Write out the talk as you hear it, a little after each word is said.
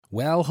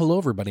Well, hello,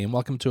 everybody, and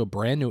welcome to a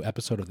brand new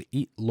episode of the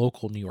Eat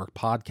Local New York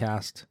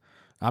podcast.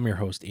 I'm your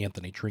host,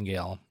 Anthony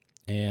Tringale,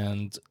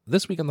 and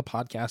this week on the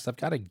podcast, I've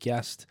got a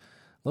guest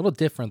a little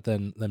different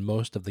than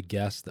most of the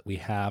guests that we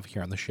have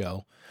here on the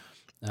show.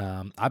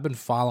 I've been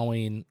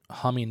following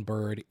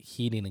Humminbird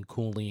Heating and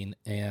Cooling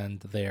and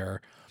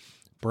their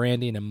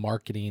branding and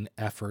marketing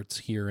efforts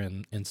here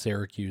in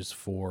Syracuse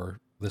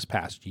for this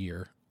past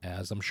year,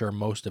 as I'm sure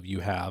most of you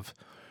have.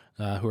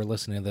 Who are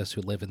listening to this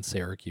who live in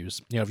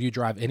Syracuse. You know, if you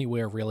drive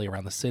anywhere really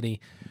around the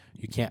city,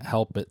 you can't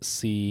help but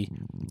see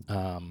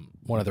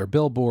one of their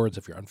billboards.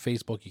 If you're on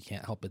Facebook, you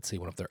can't help but see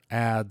one of their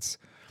ads.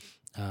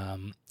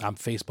 I'm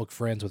Facebook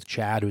friends with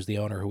Chad, who's the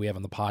owner who we have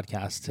on the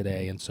podcast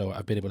today, and so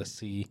I've been able to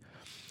see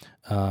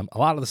a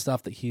lot of the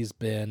stuff that he's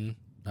been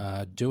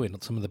doing,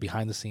 some of the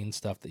behind-the-scenes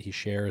stuff that he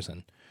shares,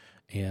 and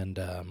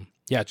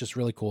yeah, it's just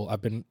really cool.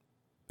 I've been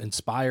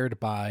inspired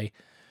by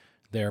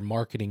their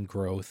marketing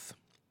growth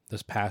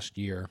this past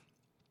year.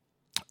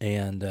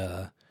 And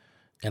I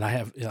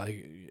have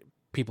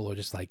people are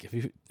just like, if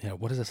you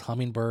what is this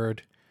Humminbird?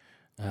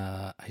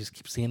 I just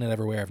keep seeing it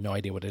everywhere. I have no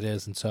idea what it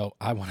is. And so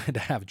I wanted to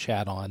have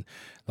Chad on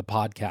the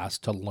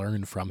podcast to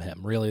learn from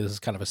him. Really, this is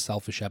kind of a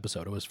selfish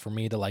episode. It was for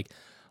me to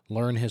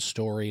learn his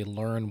story,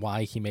 learn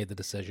why he made the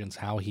decisions,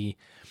 how he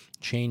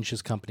changed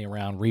his company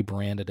around,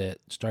 rebranded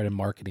it, started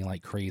marketing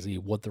like crazy,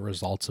 what the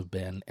results have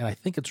been. And I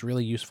think it's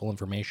really useful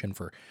information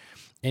for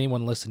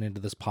anyone listening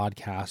to this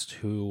podcast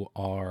who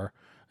are,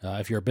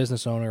 if you're a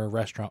business owner,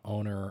 restaurant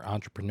owner,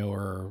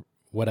 entrepreneur,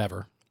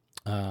 whatever,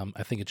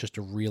 I think it's just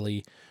a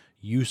really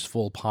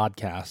useful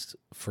podcast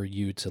for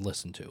you to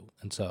listen to.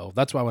 And so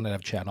that's why I wanted to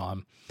have Chad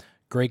on.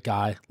 Great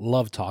guy.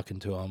 Love talking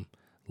to him.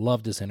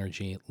 Loved his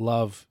energy.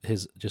 Love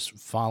his just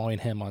following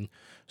him on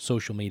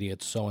social media.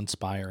 It's so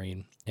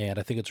inspiring. And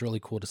I think it's really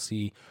cool to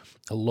see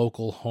a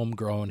local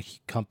homegrown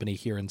company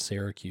here in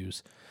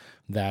Syracuse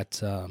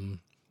that I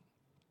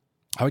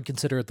would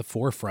consider at the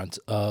forefront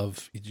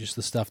of just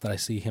the stuff that I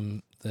see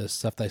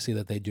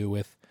that they do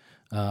with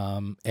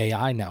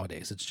AI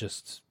nowadays. It's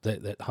just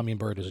that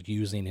Humminbird is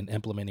using and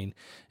implementing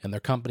in their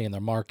company and their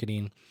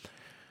marketing.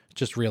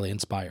 Just really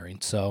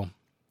inspiring. So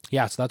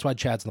yeah, so that's why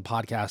Chad's in the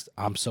podcast.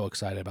 I'm so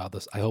excited about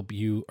this. I hope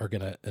you are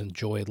going to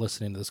enjoy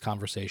listening to this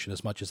conversation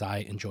as much as I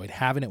enjoyed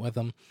having it with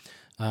them.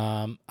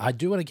 I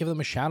do want to give them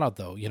a shout out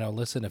though.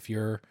 Listen, if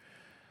you're,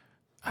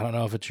 I don't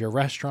know if it's your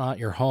restaurant,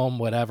 your home,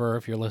 whatever,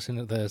 if you're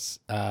listening to this,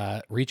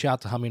 reach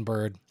out to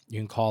Humminbird. You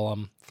can call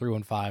them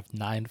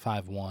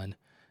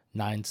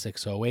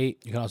 315-951-9608.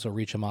 You can also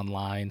reach them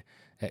online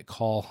at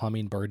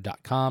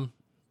callhumminbird.com.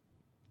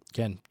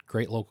 Again,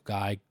 great local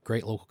guy,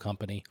 great local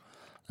company.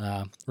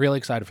 Really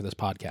excited for this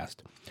podcast.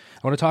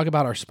 I want to talk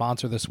about our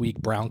sponsor this week,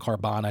 Brown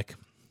Carbonic.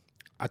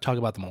 I talk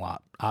about them a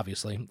lot,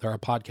 obviously. They're our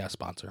podcast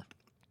sponsor.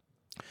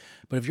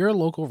 But if you're a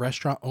local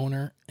restaurant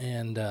owner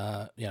and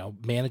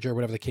manager,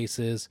 whatever the case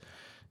is,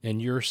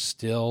 and you're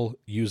still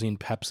using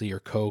Pepsi or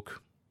Coke,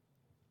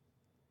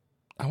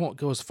 I won't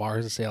go as far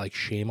as to say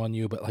shame on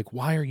you, but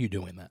why are you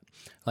doing that?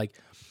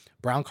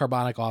 Brown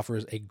Carbonic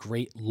offers a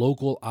great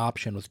local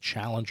option with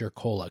Challenger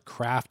Cola,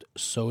 craft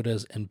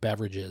sodas and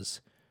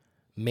beverages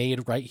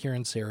made right here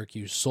in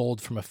Syracuse,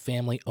 sold from a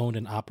family-owned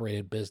and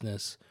operated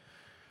business.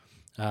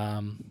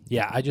 I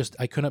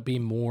couldn't be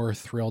more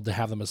thrilled to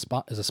have them as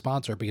a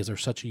sponsor because they're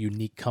such a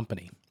unique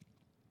company.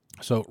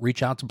 So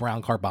reach out to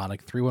Brown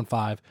Carbonic,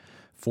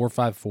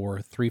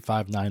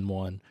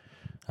 315-454-3591.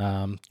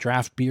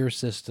 Draft beer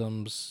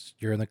systems.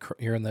 You're in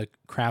the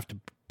craft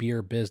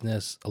beer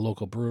business, a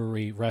local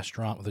brewery,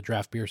 restaurant with a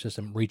draft beer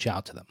system. Reach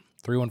out to them,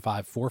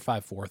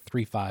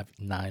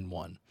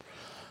 315-454-3591.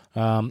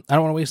 I don't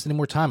want to waste any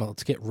more time.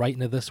 Let's get right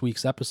into this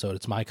week's episode.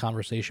 It's my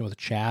conversation with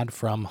Chad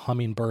from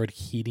Humminbird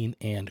Heating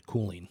and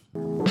Cooling.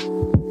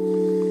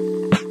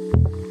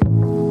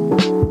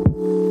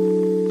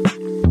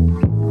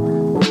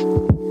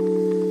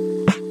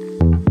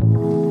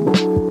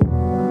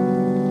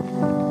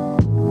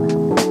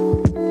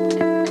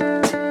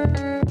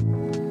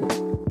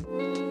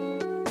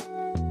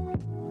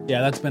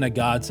 Yeah, that's been a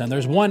godsend.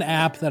 There's one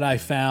app that I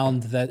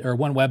found or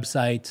one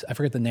website, I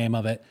forget the name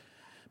of it,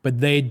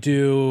 but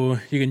you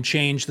can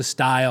change the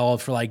style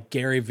for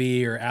Gary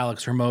Vee or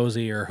Alex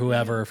Hormozy or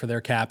whoever for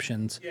their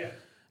captions. Yeah.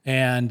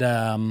 And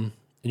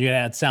you can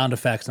add sound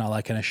effects and all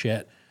that kind of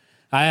shit.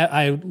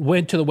 I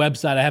went to the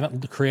website. I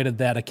haven't created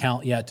that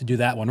account yet to do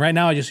that one. Right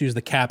now, I just use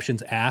the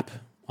Captions app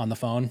on the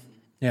phone,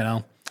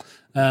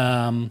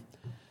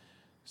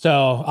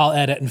 So I'll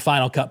edit in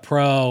Final Cut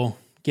Pro,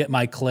 get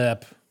my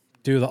clip,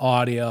 do the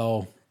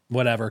audio,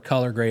 whatever,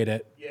 color grade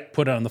it,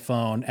 put it on the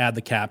phone, add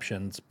the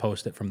captions,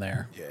 post it from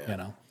there,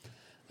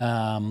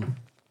 But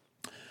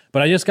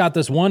I just got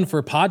this one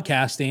for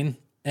podcasting,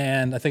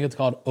 and I think it's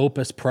called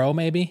Opus Pro,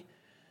 maybe.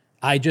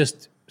 I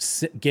just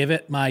give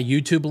it my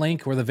YouTube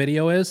link where the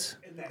video is,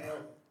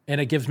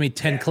 and it gives me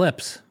 10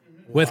 clips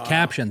with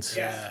captions.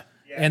 Yeah.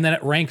 And then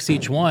it ranks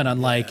each one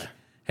on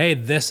hey,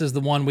 this is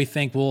the one we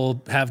think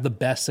will have the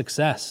best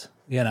success,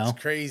 It's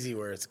crazy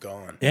where it's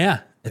going. Yeah,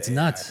 it's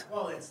nuts.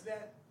 Well, it's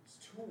that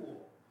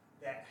tool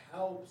that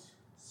helps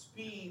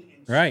speed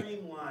and Right.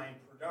 streamline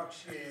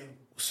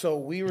So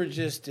we were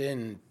just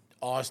in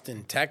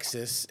Austin,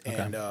 Texas,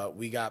 and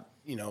we got,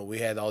 we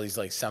had all these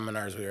like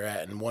seminars we were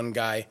at, and one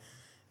guy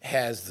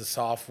has the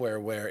software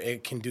where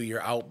it can do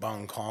your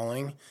outbound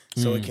calling,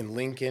 so it can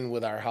link in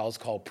with our House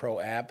Call Pro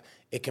app.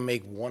 It can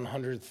make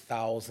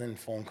 100,000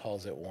 phone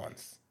calls at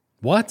once.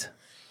 What?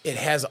 It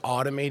has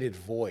automated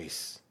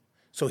voice.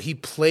 So he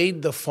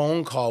played the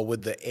phone call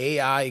with the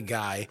AI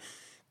guy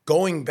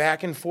going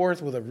back and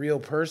forth with a real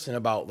person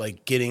about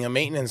like getting a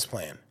maintenance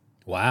plan.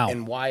 Wow.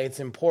 And why it's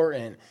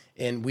important.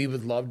 And we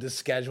would love to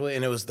schedule it.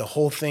 And it was the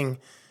whole thing.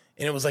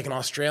 And it was like an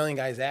Australian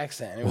guy's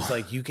accent. And it was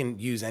like, you can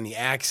use any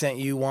accent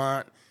you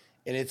want.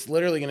 And it's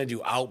literally going to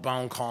do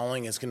outbound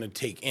calling. It's going to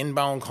take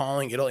inbound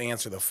calling. It'll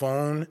answer the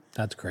phone.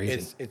 That's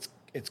crazy.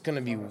 It's going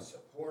to be from a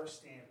support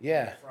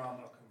standpoint, from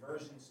a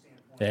conversion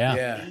standpoint,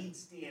 Yeah. a lead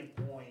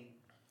standpoint.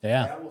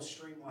 Yeah. That will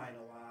streamline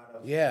a lot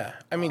of. Yeah.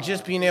 I mean,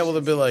 just being able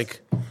to be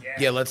like,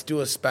 let's do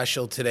a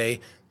special today.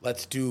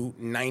 Let's do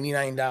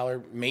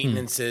 $99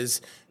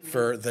 maintenances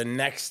for the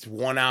next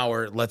 1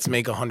 hour. Let's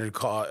make 100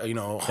 call,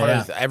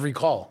 every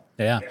call.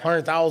 Yeah.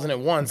 100,000 at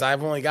once.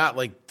 I've only got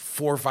like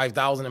 4,000 or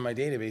 5,000 in my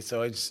database.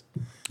 So I just,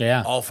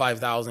 all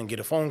 5,000 get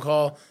a phone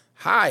call.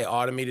 Hi,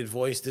 automated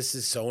voice. This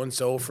is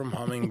so-and-so from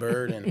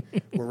Hummingbird, and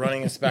we're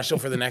running a special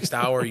for the next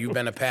hour. You've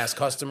been a past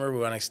customer. We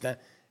want to extend,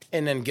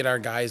 and then get our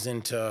guys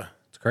into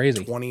It's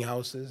crazy. 20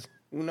 houses.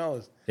 Who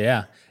knows?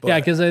 Yeah.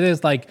 Because it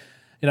is like,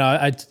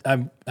 I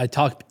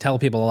tell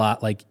people a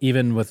lot, like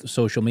even with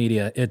social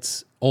media,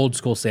 it's old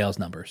school sales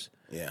numbers.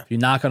 Yeah. If you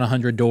knock on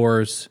 100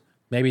 doors,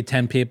 maybe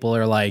 10 people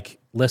are like,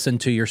 listen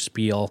to your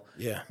spiel.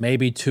 Yeah.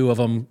 Maybe 2 of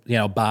them,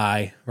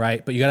 buy,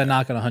 right? But you got to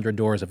knock on 100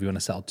 doors if you want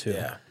to sell 2.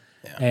 Yeah.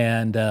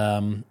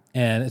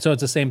 And so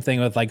it's the same thing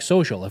with like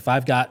social. If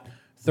I've got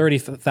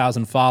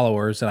 30,000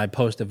 followers and I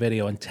post a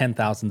video and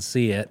 10,000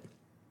 see it,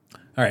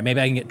 all right,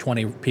 maybe I can get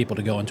 20 people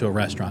to go into a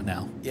restaurant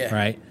now. Yeah.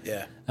 Right.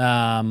 Yeah.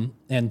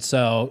 And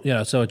so,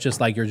 so it's just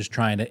like you're just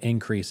trying to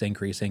increase.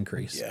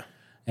 Yeah.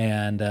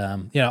 And,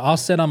 I'll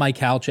sit on my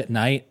couch at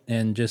night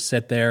and just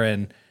sit there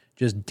and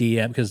just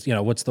DM, because,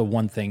 what's the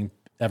one thing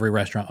every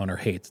restaurant owner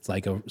hates? It's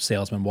like a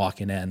salesman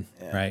walking in,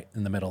 right,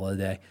 in the middle of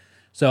the day.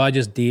 So I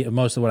just,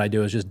 most of what I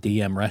do is just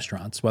DM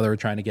restaurants, whether we're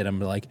trying to get them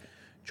to like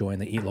join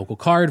the Eat Local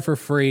card for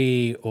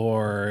free,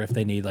 or if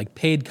they need like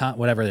paid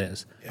whatever it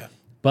is. Yeah.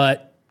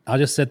 But I'll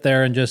just sit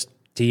there and just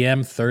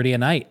DM 30 a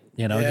night,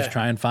 just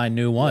try and find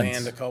new ones.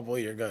 Land a couple,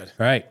 you're good.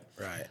 Right.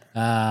 Right.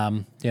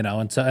 And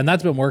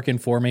that's been working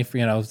for me.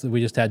 We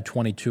just had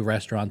 22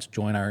 restaurants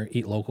join our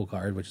Eat Local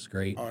card, which is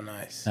great. Oh,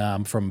 nice.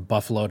 From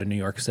Buffalo to New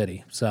York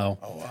City. So,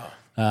 oh,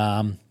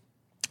 wow.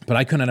 But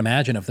I couldn't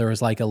imagine if there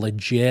was like a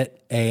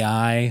legit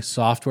AI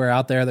software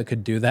out there that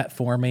could do that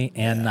for me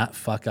and not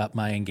fuck up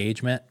my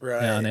engagement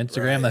on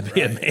Instagram. That'd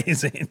be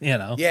amazing,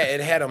 Yeah, it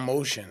had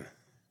emotion.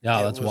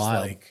 Yeah, that's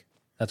wild.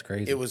 That's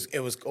crazy. It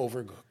was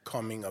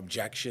overcoming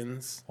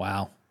objections.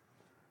 Wow.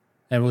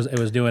 And it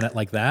was doing it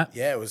like that?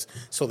 Yeah, it was.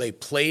 So they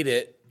played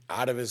it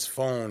out of his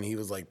phone. He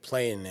was like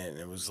playing it, and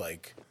it was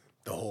like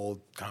the whole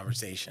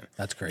conversation.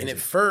 That's crazy. And at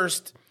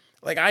first,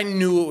 like, I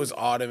knew it was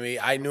automated.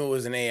 I knew it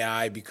was an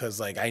AI because,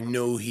 like, I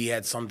knew he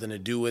had something to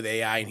do with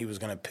AI and he was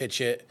going to pitch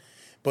it.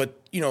 But,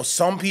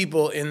 some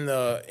people in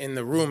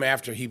the room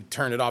after he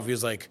turned it off, he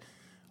was like,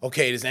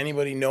 okay, does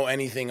anybody know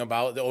anything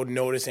about or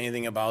notice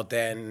anything about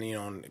that? And,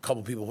 a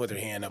couple people put their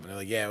hand up and they're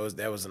like, yeah,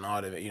 that was an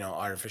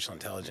artificial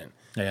intelligence.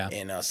 Yeah.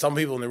 And some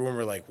people in the room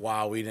were like,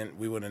 wow, we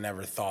would have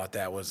never thought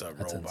that was a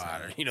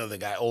robot, or,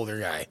 the older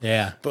guy.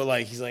 Yeah. But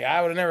like, he's like,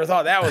 I would have never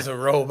thought that was a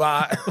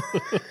robot,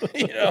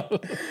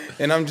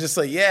 and I'm just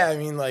like, yeah, I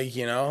mean, like,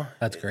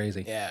 That's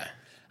crazy. Yeah.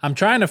 I'm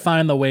trying to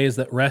find the ways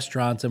that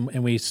restaurants,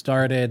 and we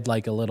started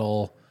like a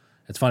little,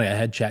 it's funny, I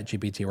had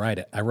ChatGPT write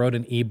it. I wrote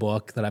an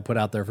ebook that I put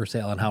out there for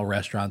sale on how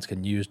restaurants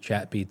can use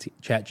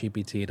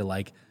ChatGPT to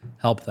like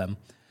help them.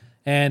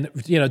 And,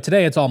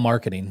 today it's all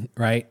marketing,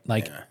 right?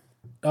 Like,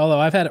 although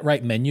I've had it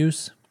write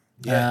menus,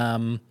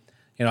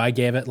 I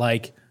gave it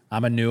like,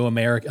 I'm a new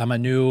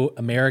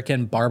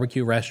American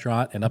barbecue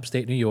restaurant in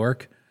upstate New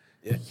York.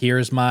 Yeah.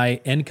 Here's my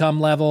income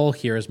level.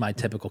 Here's my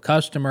typical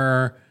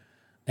customer.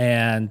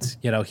 And,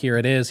 here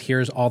it is.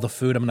 Here's all the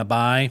food I'm going to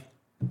buy.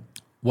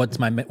 What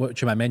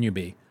should my menu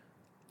be?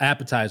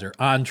 Appetizer,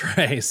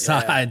 entree,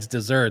 sides,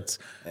 desserts.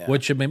 Yeah.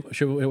 What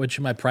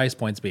should my price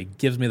points be?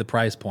 Gives me the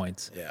price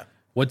points. Yeah.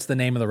 What's the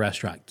name of the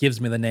restaurant? Gives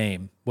me the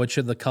name. What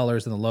should the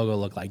colors and the logo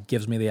look like?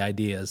 Gives me the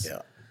ideas.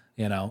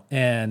 Yeah.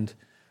 And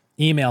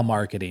email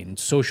marketing,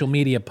 social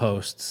media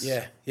posts.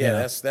 Yeah.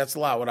 That's a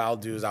lot. What I'll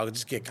do is I'll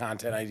just get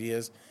content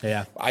ideas.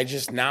 Yeah. I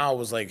just now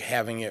was like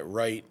having it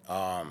write,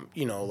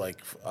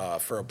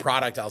 for a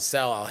product I'll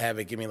sell, I'll have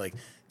it give me like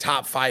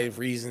top 5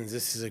 reasons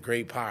this is a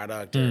great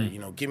product, or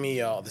give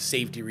me all the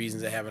safety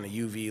reasons of having a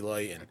UV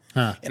light,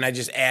 and I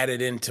just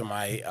added into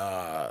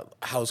my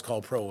House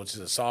Call Pro, which is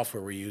a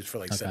software we use for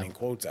like sending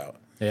quotes out.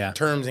 Yeah.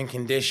 Terms and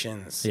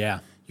conditions. Yeah.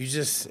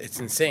 It's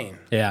insane.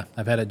 Yeah.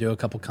 I've had to do a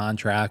couple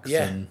contracts.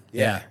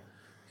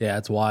 Yeah,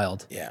 it's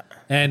wild. Yeah.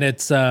 And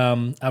it's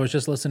I was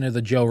just listening to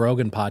the Joe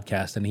Rogan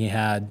podcast, and he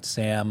had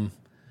Sam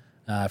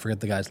I forget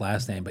the guy's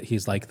last name, but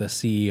he's like the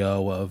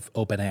CEO of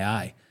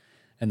OpenAI.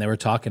 And they were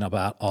talking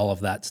about all of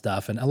that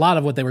stuff. And a lot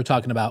of what they were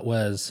talking about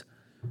was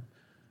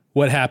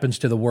what happens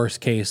to the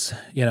worst case,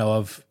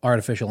 of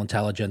artificial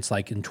intelligence,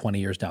 like in 20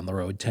 years down the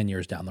road, 10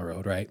 years down the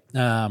road, right?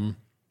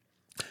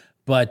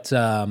 But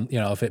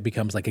if it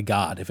becomes like a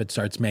god, if it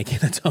starts making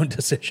its own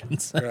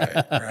decisions.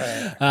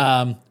 Right.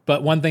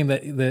 But one thing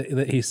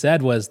that he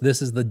said was,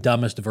 this is the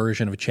dumbest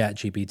version of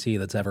ChatGPT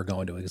that's ever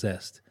going to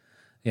exist.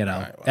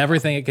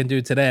 Everything it can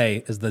do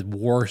today is the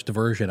worst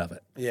version of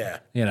it. Yeah.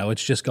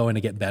 It's just going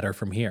to get better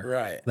from here.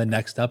 Right. The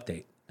next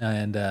update.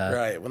 And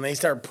right. When they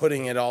start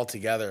putting it all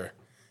together,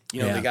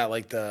 Yeah. they got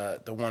like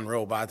the one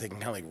robot that can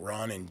kind of like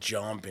run and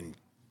jump and,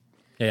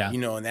 yeah.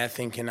 and that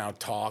thing can now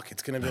talk.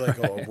 It's going to be like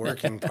a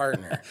working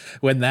partner.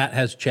 When that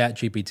has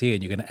ChatGPT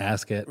and you can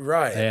ask it.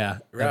 Right. Yeah.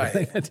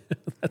 Right.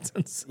 That's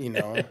insane.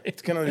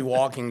 It's going to be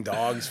walking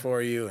dogs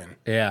for you. And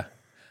yeah.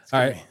 All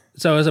right.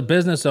 So as a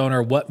business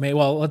owner,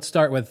 let's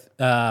start with,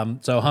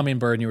 so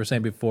Hummingbird, you were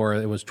saying before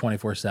it was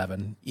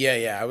 24/7.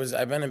 Yeah.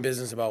 I've been in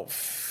business about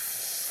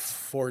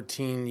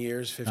 14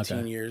 years,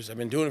 15 years. I've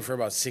been doing it for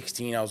about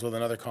 16. I was with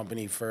another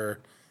company for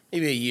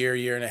maybe a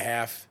year and a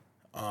half.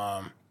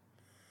 I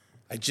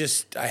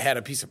had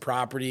a piece of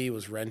property,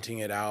 was renting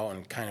it out,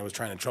 and kind of was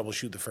trying to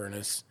troubleshoot the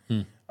furnace.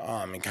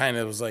 And kind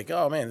of was like,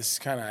 oh man, this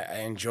is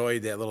I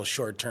enjoyed that little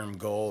short-term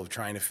goal of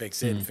trying to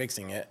fix it and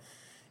fixing it.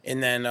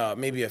 And then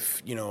maybe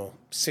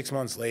 6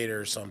 months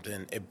later or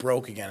something, it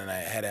broke again, and I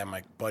had to have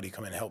my buddy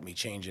come in and help me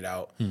change it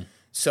out.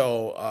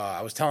 So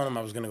I was telling him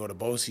I was going to go to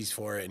BOCES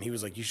for it, and he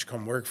was like, you should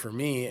come work for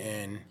me,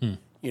 and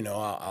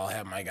I'll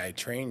have my guy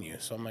train you.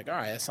 So I'm like, all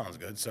right, that sounds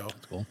good. So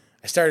That's cool.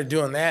 I started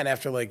doing that, and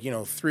after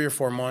 3 or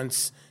 4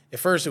 months, at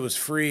first it was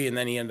free, and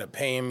then he ended up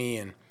paying me,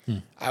 and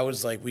I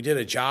was like, we did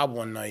a job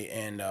one night,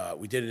 and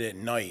we did it at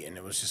night, and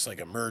it was just like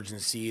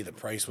emergency. The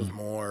price was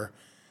more.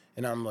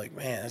 And I'm like,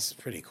 man, this is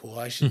pretty cool.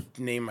 I should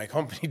name my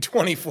company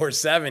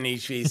 24/7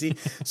 HVAC.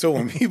 So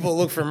when people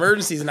look for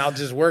emergencies, and I'll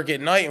just work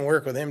at night and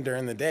work with him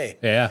during the day.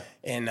 Yeah.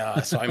 And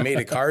so I made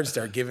a card,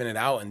 start giving it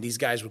out, and these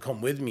guys would come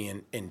with me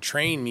and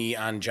train me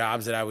on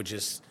jobs that I would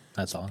just,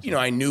 That's awesome.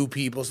 I knew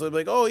people. So they'd be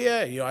like, oh,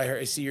 yeah,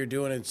 I see you're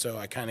doing it. So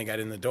I kind of got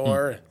in the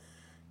door.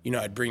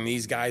 I'd bring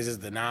these guys as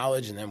the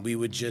knowledge, and then we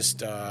would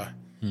just,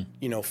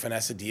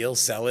 finesse a deal,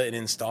 sell it, and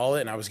install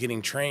it. And I was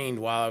getting trained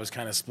while I was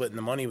kind of splitting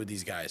the money with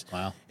these guys.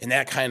 Wow. And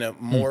that kind of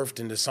morphed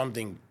into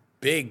something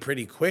big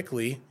pretty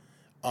quickly.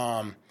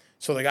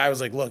 So the guy was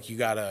like, look, you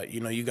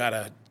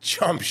gotta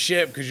jump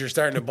ship because you're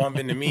starting to bump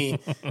into me.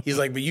 He's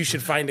like, but you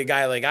should find a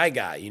guy like I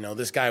got.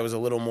 This guy was a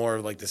little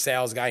more like the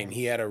sales guy, and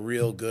he had a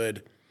real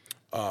good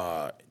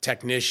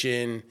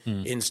technician,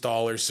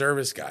 installer,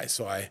 service guy.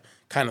 So I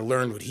kind of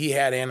learned what he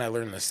had, and I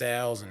learned the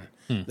sales. And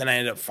then I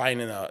ended up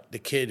finding the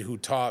kid who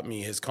taught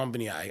me his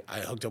company. I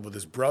hooked up with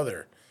his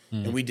brother,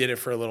 and we did it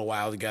for a little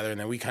while together.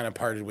 And then we kind of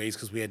parted ways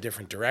because we had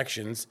different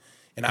directions.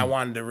 And I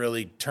wanted to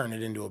really turn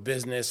it into a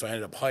business. So I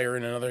ended up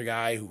hiring another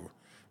guy who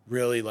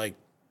really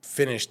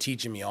finished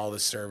teaching me all the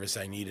service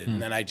I needed. And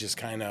then I just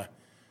kind of,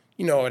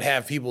 would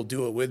have people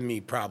do it with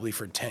me probably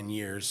for 10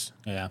 years.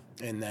 Yeah.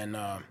 And then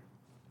I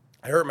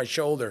hurt my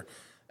shoulder.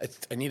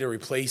 I need a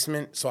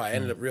replacement. So I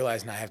ended up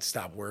realizing I have to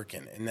stop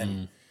working. And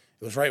then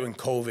it was right when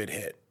COVID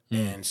hit.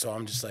 And so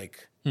I'm just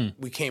like,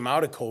 we came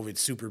out of COVID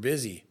super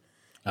busy.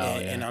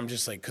 And I'm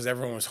just like, because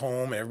everyone was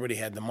home, everybody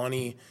had the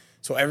money.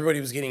 So everybody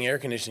was getting air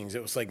conditionings.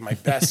 It was like my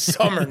best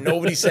summer.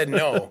 Nobody said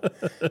no.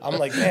 I'm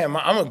like, man,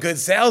 I'm a good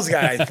sales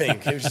guy, I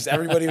think. It was just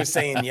everybody was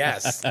saying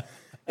yes.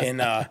 And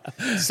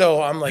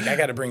so I'm like, I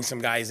got to bring some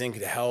guys in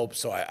to help.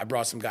 So I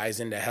brought some guys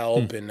in to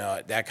help. And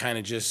that kind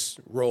of just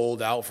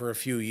rolled out for a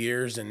few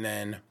years. And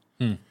then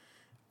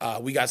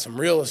we got some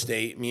real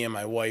estate, me and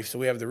my wife. So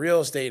we have the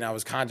real estate. And I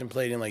was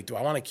contemplating, do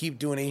I want to keep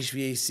doing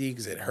HVAC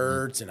because it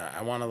hurts? And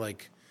I want to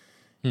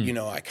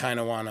I kind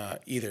of want to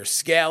either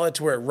scale it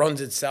to where it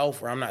runs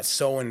itself, where I'm not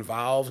so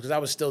involved, because I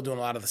was still doing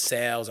a lot of the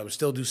sales. I would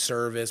still do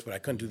service, but I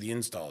couldn't do the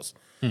installs.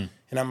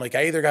 And I'm like,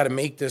 I either got to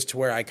make this to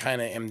where I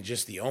kind of am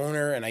just the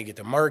owner and I get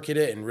to market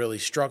it and really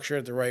structure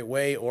it the right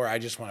way, or I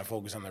just want to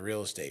focus on the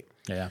real estate.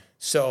 Yeah.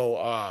 So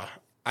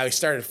I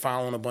started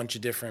following a bunch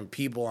of different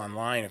people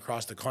online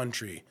across the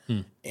country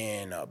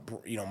and,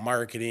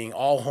 marketing,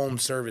 all home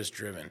service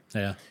driven.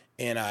 Yeah.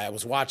 And I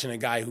was watching a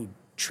guy who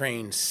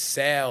trained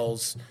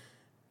sales.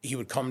 He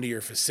would come to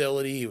your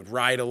facility, he would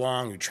ride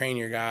along, he would train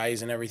your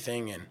guys and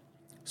everything. And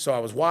so I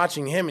was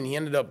watching him, and he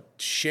ended up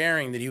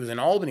sharing that he was in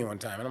Albany one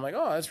time. And I'm like,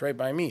 oh, that's right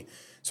by me.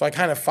 So I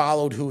kind of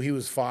followed who he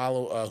was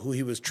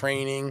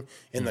training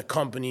in the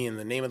company, and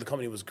the name of the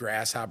company was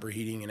Grasshopper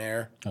Heating and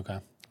Air. Okay.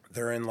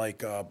 They're in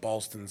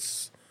Boston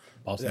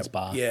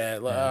Spa.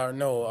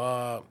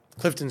 Yeah.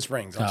 Clifton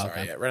Springs. I'm sorry.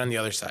 Okay. Yeah, right on the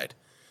other side.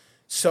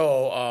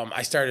 So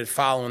I started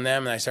following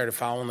them, and I started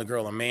following the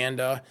girl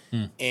Amanda,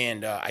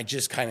 and I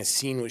just kind of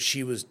seen what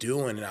she was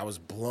doing, and I was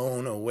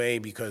blown away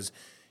because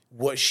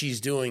what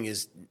she's doing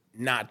is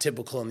not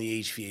typical in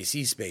the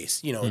HVAC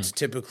space. It's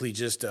typically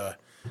just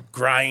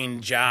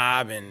grind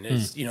job, and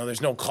there's,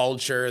 there's no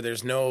culture,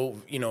 there's no,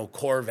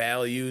 core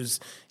values.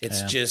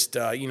 It's just,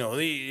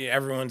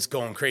 everyone's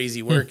going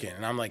crazy working.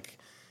 And I'm like,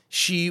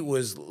 she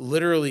was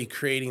literally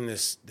creating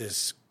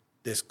this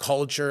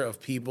culture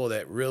of people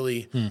that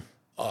really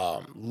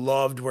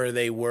loved where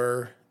they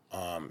were.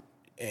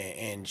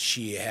 And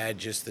she had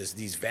just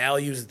these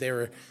values that they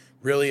were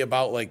really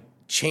about, like,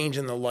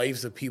 changing the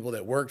lives of people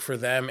that worked for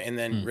them, and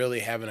then really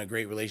having a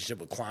great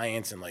relationship with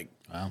clients and, like,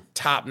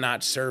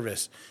 top-notch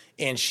service.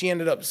 And she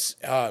ended up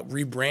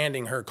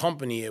rebranding her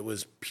company. It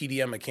was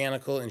PDM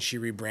Mechanical, and she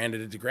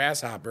rebranded it to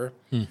Grasshopper.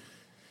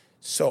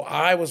 So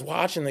I was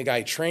watching the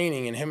guy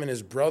training, and him and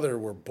his brother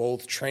were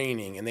both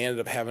training, and they ended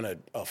up having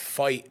a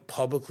fight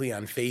publicly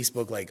on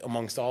Facebook, like,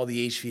 amongst all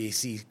the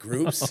HVAC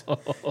groups.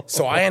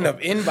 So I ended up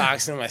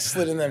inboxing him. I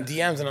slid in them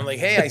DMs, and I'm like,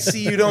 hey, I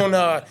see you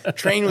don't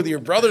train with your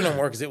brother no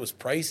more, because it was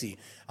pricey.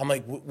 I'm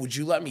like, would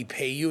you let me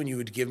pay you, and you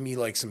would give me,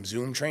 like, some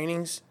Zoom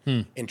trainings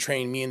and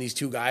train me and these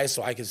two guys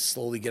so I could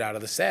slowly get out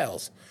of the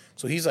sales?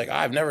 So he's like,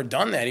 I've never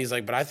done that. He's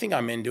like, but I think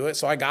I'm into it.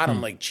 So I got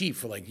him, like, cheap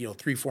for, like,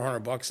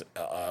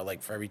 $300-400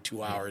 like for every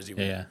 2 hours.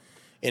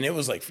 And it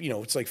was like,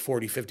 it's like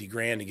 40-50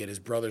 grand to get his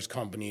brother's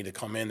company to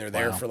come in. They're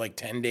there for like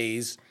 10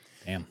 days.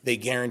 Damn. They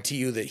guarantee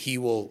you that he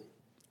will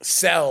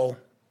sell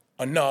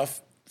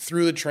enough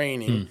through the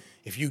training.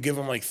 If you give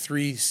him like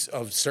 3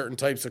 of certain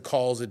types of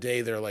calls a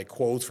day, they're like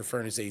quotes for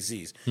furnace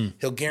ACs.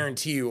 He'll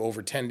guarantee you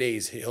over 10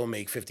 days, he'll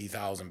make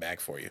 $50,000 back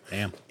for you.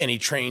 Damn. And he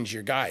trains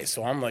your guys.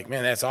 So I'm like,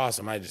 man, that's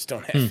awesome. I just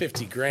don't have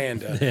 50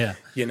 grand,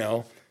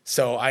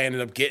 So I ended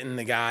up getting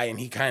the guy, and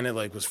he kind of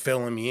like was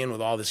filling me in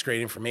with all this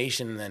great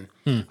information. And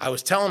then I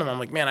was telling him, I'm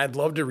like, man, I'd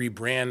love to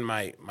rebrand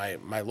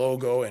my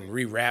logo and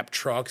rewrap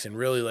trucks and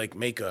really like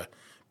make a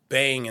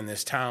bang in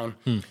this town.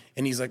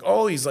 And he's like,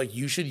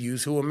 you should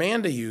use who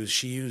Amanda used.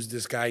 She used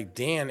this guy,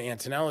 Dan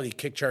Antonelli,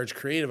 Kick Charge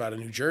Creative out of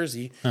New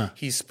Jersey.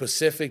 He's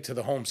specific to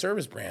the home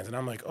service brands. And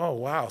I'm like, oh,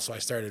 wow. So I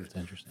started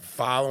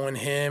following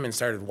him and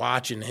started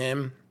watching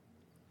him.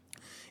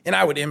 And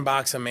I would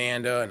inbox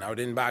Amanda, and I would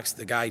inbox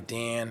the guy,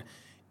 Dan.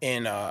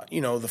 And,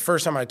 the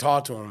first time I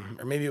talked to him,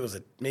 or maybe it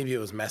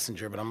was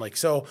Messenger, but I'm like,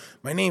 so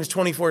my name's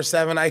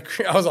 24/7. I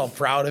was all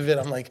proud of it.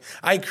 I'm like,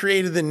 I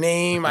created the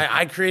name.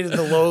 I created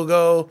the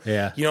logo.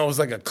 Yeah. It was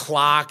like a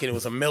clock, and it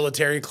was a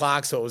military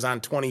clock. So it was on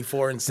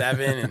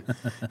 24/7.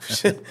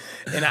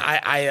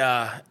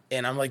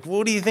 And I'm like,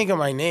 what do you think of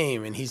my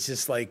name? And he's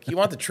just like, you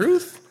want the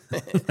truth?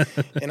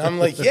 And I'm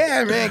like,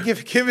 yeah, man,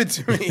 give it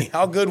to me.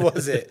 How good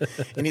was it?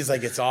 And he's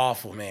like, it's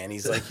awful, man.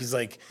 He's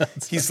like,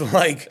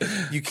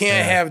 you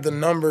can't have the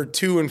number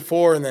 2 and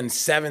 4 and then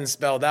 7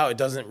 spelled out. It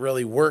doesn't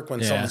really work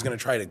when someone's going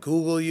to try to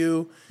Google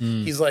you.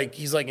 He's like,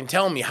 and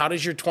tell me, how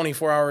does your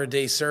 24-hour a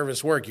day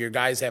service work? Your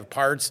guys have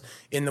parts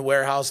in the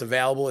warehouse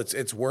available.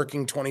 It's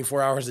working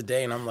 24 hours a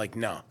day. And I'm like,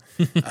 no.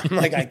 I'm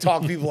like, I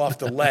talk people off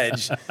the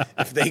ledge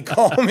if they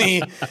call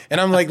me,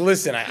 and I'm like,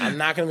 listen, I'm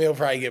not going to be able to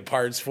probably get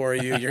parts for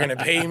you. You're going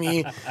to pay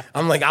me.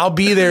 I'm like, I'll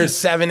be there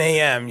 7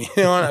 a.m.,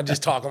 and I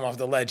just talk them off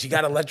the ledge. You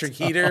got electric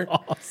heater?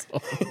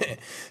 Awesome.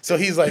 So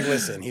he's like,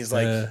 listen, you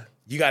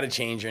got to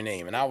change your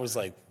name. And I was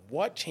like,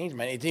 what changed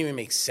my name? It didn't even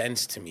make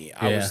sense to me.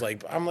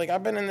 I'm like,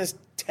 I've been in this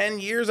 10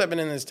 years. I've been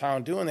in this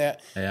town doing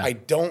that. Yeah. I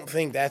don't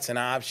think that's an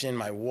option.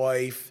 My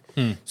wife.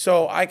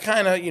 So I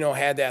kind of,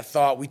 had that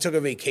thought. We took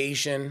a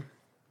vacation.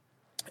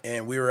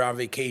 And we were on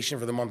vacation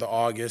for the month of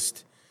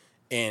August,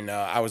 and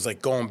I was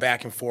like going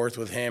back and forth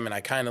with him, and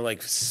I kind of like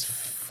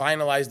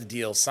finalized the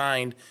deal,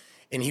 signed,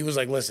 and he was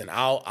like, "Listen,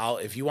 I'll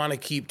if you want to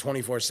keep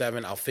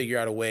 24/7, I'll figure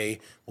out a way.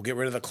 We'll get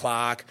rid of the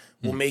clock.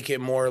 We'll make it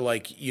more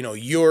like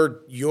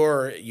your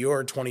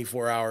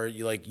 24-hour.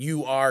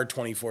 You are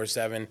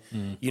 24/7.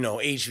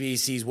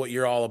 HVAC is what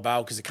you're all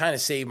about, because it kind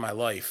of saved my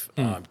life.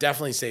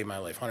 Definitely saved my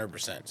life,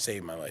 100%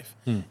 saved my life.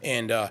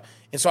 And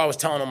so I was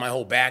telling him my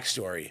whole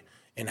backstory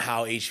and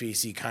how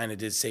HVAC kind of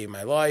did save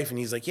my life. And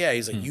he's like,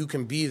 you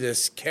can be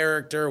this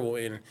character.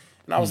 And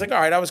I was like,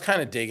 all right, I was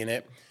kind of digging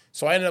it.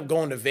 So I ended up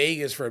going to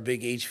Vegas for a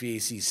big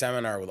HVAC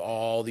seminar with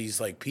all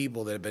these like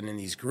people that have been in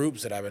these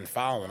groups that I've been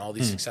following, all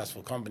these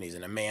successful companies.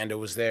 And Amanda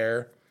was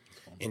there,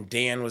 and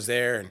Dan was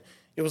there, and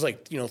it was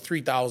like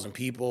 3,000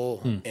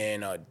 people.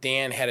 And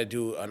Dan had to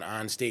do an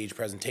on-stage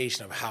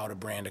presentation of how to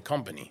brand a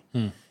company.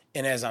 And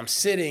as I'm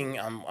sitting,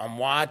 I'm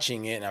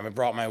watching it, and I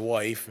brought my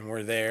wife, and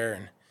we're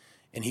there,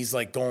 and he's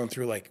like going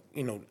through like,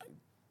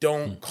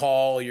 don't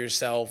call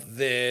yourself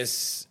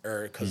this,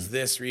 or because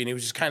this, and he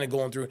was just kind of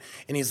going through,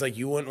 and he's like,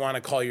 you wouldn't want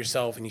to call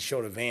yourself, and he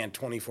showed a van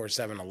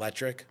 24/7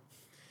 electric.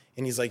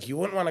 And he's like, you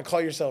wouldn't want to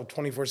call yourself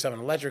 24/7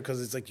 electric,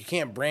 because it's like, you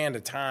can't brand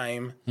a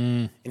time.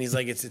 And he's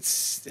like,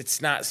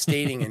 it's not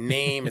stating a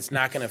name. It's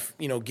not going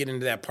to, get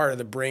into that part of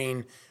the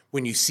brain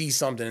when you see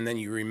something and then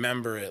you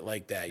remember it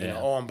like that. You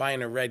know, I'm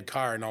buying a red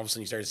car, and all of a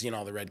sudden you start seeing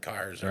all the red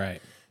cars.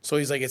 Right. So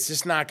he's like, it's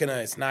just not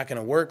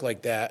gonna work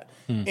like that.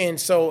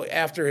 And so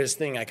after his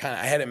thing, I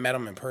hadn't met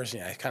him in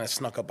person. I kind of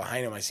snuck up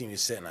behind him. I seen him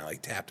sitting. I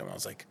like tapped him. I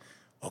was like,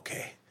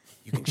 okay,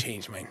 you can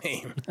change my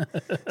name.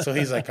 So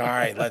he's like, all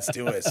right, let's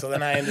do it. So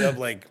then I ended up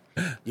like,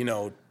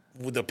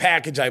 with the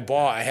package I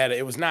bought,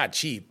 it was not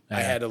cheap. I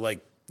had to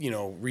like,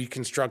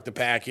 reconstruct the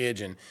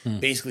package, and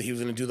basically he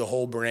was going to do the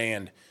whole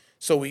brand.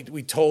 So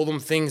we told him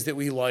things that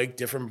we liked,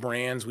 different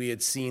brands we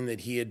had seen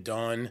that he had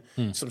done,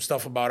 some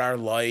stuff about our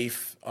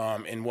life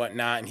and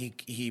whatnot. And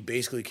he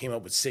basically came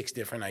up with 6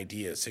 different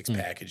ideas, 6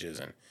 packages.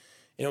 And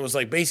it was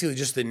like basically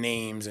just the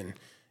names. And,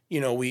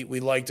 we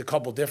liked a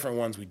couple different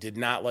ones. We did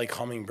not like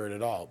Hummingbird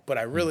at all. But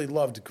I really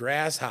loved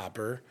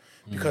Grasshopper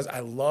because I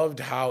loved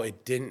how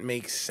it didn't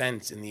make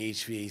sense in the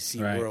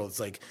HVAC world. It's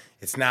like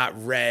it's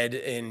not red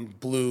and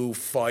blue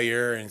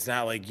fire, and it's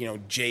not like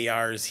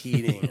JR's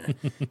heating.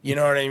 You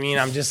know what I mean?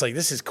 I'm just like,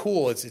 this is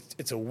cool.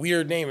 It's a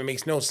weird name. It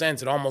makes no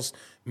sense. It almost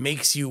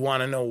makes you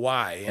want to know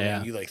why,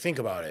 and you like think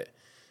about it.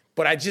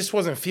 But I just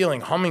wasn't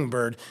feeling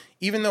Hummingbird,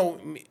 even though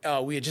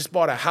we had just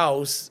bought a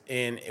house,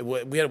 and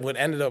what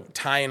ended up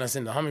tying us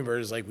into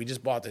Hummingbird is like we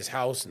just bought this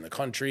house in the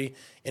country,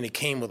 and it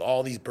came with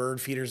all these bird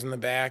feeders in the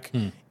back,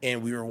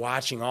 and we were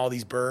watching all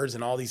these birds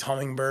and all these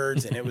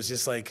hummingbirds, and it was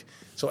just like,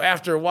 so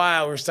after a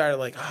while we started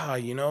like,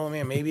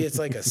 man, maybe it's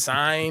like a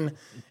sign,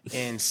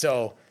 and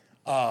so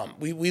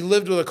we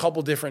lived with a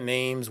couple different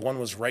names. One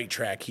was Right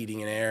Track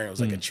Heating and Air, and it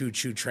was like a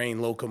choo-choo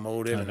train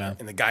locomotive,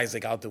 and the guy's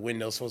like out the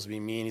window, supposed to be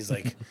me, and he's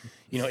like,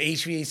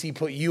 HVAC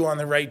put you on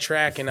the right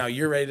track, and now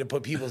you're ready to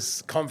put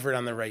people's comfort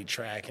on the right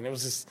track. And it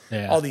was just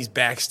all these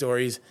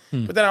backstories.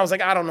 But then I was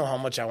like, I don't know how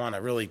much I want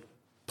to really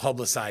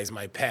publicize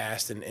my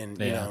past,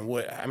 and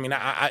what I mean,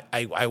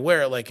 I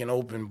wear it like an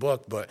open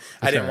book, but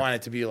I didn't want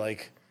it to be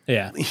like,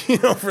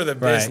 for the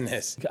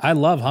business. I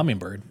love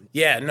Hummingbird.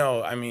 Yeah,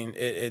 no, I mean,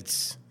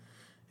 it's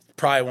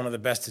probably one of the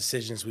best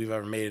decisions we've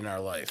ever made in our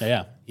life.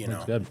 Yeah,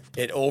 that's good.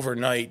 It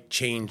overnight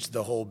changed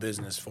the whole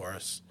business for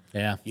us.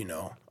 Yeah.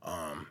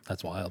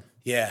 That's wild.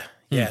 Yeah.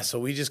 Yeah. So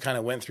we just kind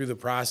of went through the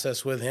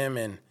process with him,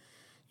 and,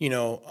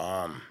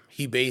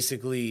 he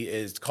basically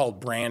is called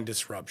brand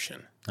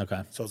disruption.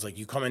 Okay. So it's like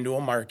you come into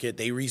a market,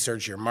 they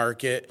research your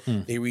market,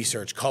 they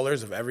research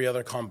colors of every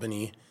other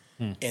company,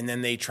 and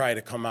then they try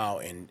to come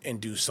out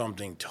and do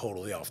something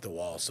totally off the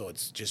wall. So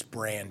it's just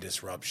brand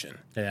disruption.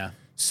 Yeah.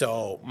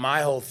 So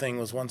my whole thing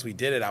was, once we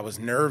did it, I was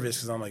nervous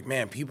because I'm like,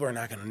 man, people are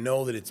not going to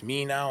know that it's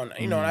me now. And,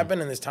 and I've been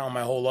in this town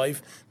my whole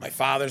life. My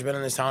father's been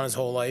in this town his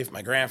whole life.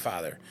 My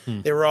grandfather.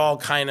 They were all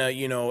kind of,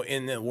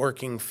 in the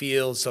working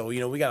field. So,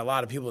 we got a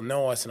lot of people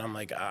know us. And I'm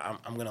like,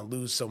 I'm going to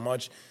lose so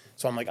much.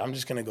 So I'm like, I'm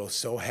just going to go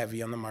so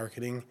heavy on the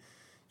marketing.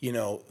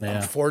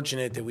 I'm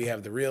fortunate that we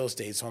have the real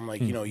estate. So I'm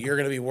like, you're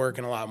going to be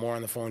working a lot more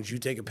on the phones. You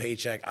take a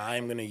paycheck.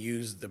 I'm going to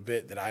use the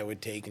bit that I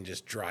would take and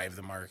just drive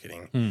the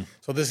marketing.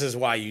 So this is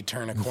why you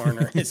turn a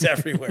corner. It's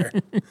everywhere.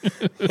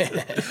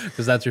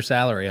 Because that's your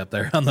salary up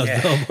there on those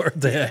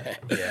billboards. Yeah.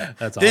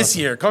 That's awesome. This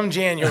year, come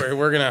January,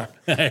 we're gonna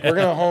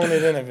hone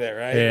it in a bit,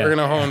 right? Yeah. We're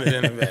gonna hone it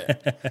in a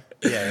bit.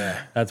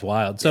 Yeah. That's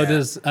wild. So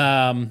does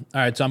all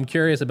right. So I'm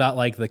curious about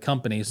like the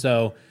company.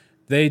 So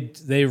they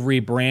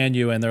rebrand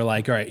you and they're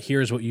like, all right,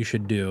 here's what you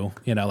should do.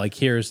 Like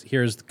here's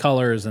the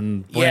colors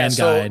and brand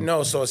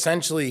guide. So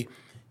essentially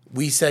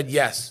we said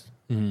yes.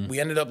 We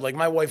ended up, like,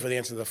 my wife would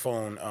answer the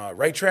phone,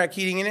 Right Track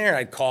Heating and Air.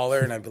 I'd call her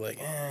and I'd be like,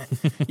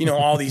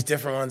 all these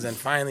different ones. And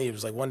finally it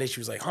was like one day she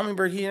was like,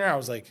 Hummingbird Heating and Air. I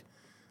was like,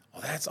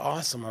 oh, that's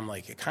awesome. I'm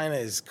like, it kind of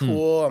is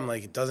cool. I'm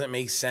like, it doesn't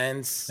make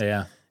sense.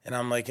 Yeah. And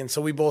I'm like, and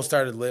so we both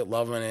started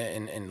loving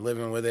it and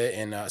living with it.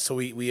 And so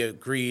we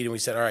agreed and we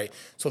said, all right.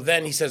 So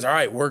then he says, all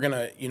right, we're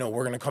going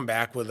to come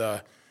back with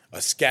a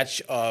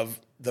sketch of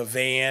the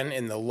van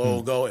and the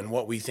logo and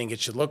what we think it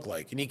should look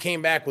like. And he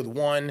came back with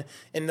one,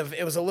 and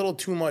it was a little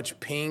too much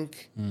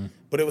pink,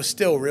 but it was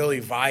still really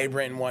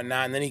vibrant and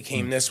whatnot. And then he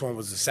came, this one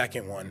was the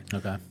second one,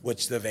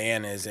 which the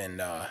van is.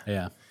 And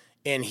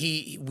and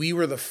we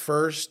were the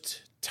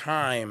first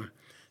time.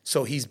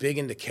 So he's big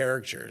into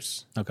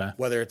characters. Okay.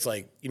 Whether it's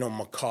like,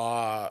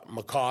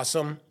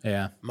 McCawsome.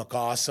 Yeah.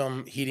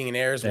 McCawsome Heating and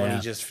Air is one he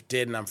just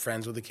did, and I'm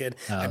friends with the kid.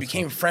 I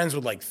became friends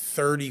with like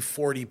 30,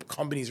 40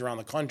 companies around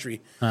the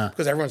country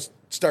because everyone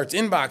starts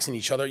inboxing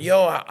each other.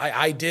 Yo,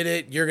 I did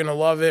it. You're going to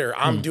love it. Or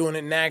I'm doing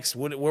it next.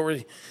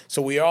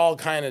 So we all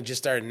kind of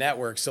just started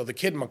networks. So the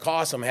kid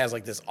McCawsome has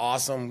like this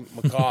awesome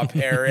macaw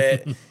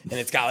parrot, and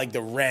it's got like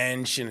the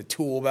wrench and a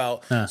tool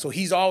belt. So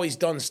he's always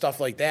done stuff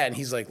like that. And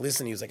he's like,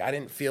 listen, he was like, I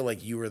didn't feel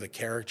like you were the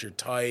character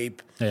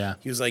type. Yeah.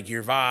 He was like,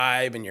 your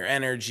vibe and your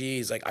energy.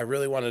 He's like, I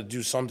really wanted to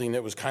do something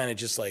that was kind of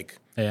just like,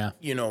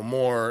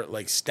 more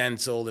like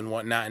stenciled and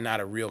whatnot, and not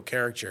a real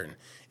character.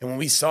 And when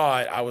we saw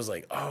it, I was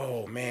like,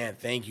 oh, man,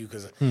 thank you.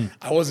 Because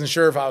I wasn't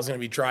sure if I was going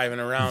to be driving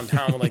around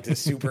town with like this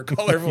super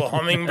colorful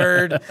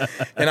hummingbird.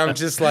 And I'm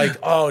just like,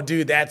 oh,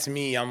 dude, that's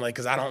me. I'm like,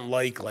 because I don't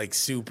like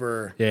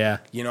super,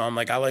 I'm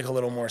like, I like a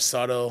little more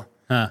subtle.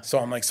 So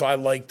I'm like, so I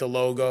like the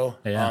logo.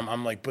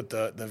 I'm like, but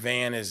the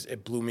van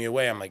it blew me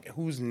away. I'm like,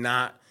 who's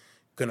not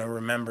going to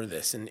remember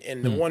this?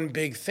 And the one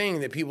big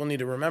thing that people need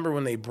to remember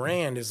when they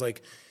brand is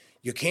like,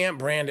 you can't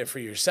brand it for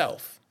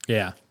yourself.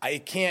 Yeah. I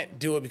can't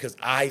do it because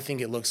I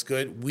think it looks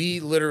good. We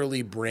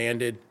literally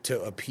branded to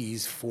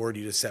appease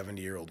 40 to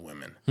 70-year-old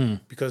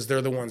women because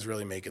they're the ones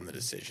really making the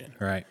decision.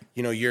 Right.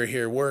 You know, you're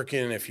here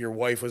working. If your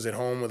wife was at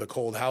home with a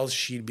cold house,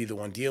 she'd be the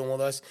one dealing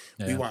with us.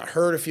 Yeah. We want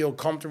her to feel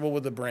comfortable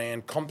with the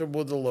brand, comfortable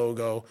with the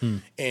logo.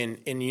 And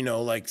you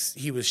know, like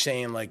he was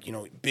saying, like, you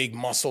know, big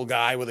muscle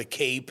guy with a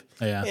cape.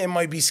 Yeah. It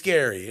might be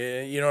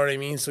scary. You know what I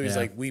mean? So he's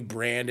Yeah. like, we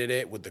branded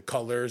it with the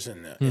colors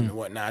and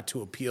whatnot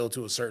to appeal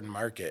to a certain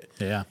market.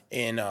 Yeah.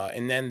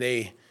 And then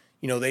they,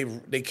 you know,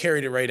 they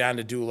carried it right on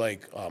to do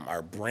like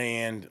our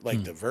brand, like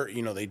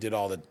you know, they did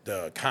all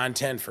the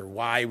content for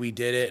why we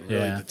did it and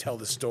really to tell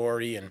the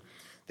story. And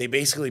they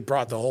basically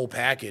brought the whole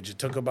package. It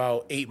took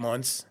about 8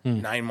 months,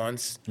 9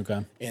 months.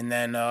 Okay. And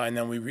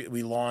then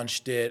we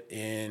launched it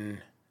in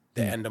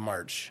the end of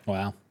March.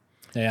 Wow.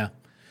 Yeah.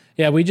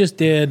 Yeah. We just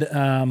did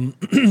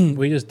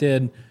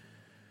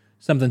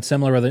something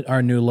similar with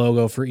our new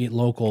logo for Eat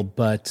Local,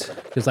 but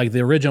because like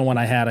the original one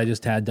I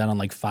just had done on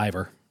like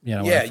Fiverr. You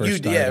know, when I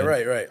first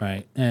started.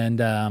 Right. And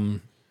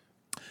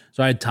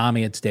so I had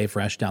Tommy at Stay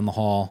Fresh down the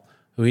hall,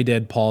 who he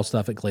did Paul's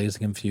stuff at Glazed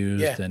and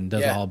Confused and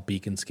does all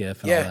Beacon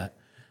Skiff and all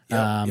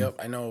that. Yep,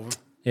 I know.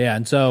 Yeah,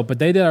 and so, but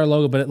they did our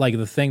logo, but like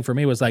the thing for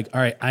me was like, all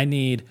right,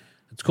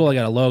 it's cool I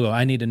got a logo.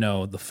 I need to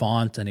know the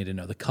font. I need to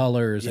know the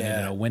colors. I need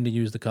to know when to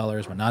use the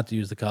colors, when not to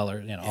use the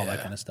colors, you know, all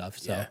that kind of stuff.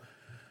 So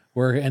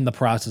we're in the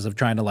process of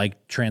trying to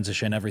like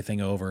transition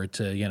everything over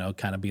to, you know,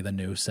 kind of be the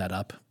new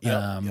setup. You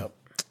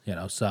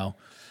know, so...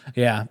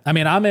 Yeah, I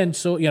mean,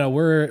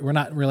 we're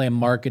not really in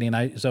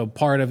marketing. So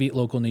part of Eat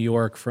Local New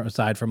York,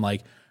 aside from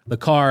like the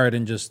card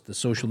and just the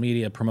social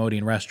media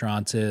promoting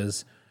restaurants,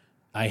 is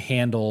I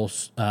handle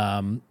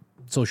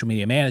social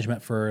media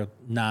management for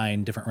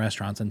 9 different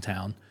restaurants in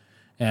town,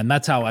 and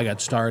that's how I got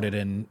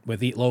started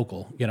with Eat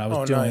Local. You know, I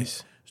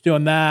was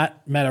doing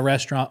that. Met a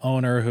restaurant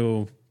owner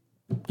who,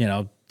 you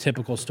know,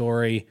 typical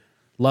story,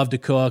 loved to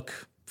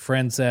cook.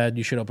 Friend said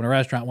you should open a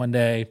restaurant one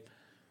day.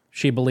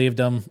 She believed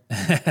him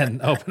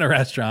and opened a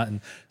restaurant,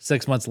 and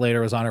 6 months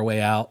later was on her way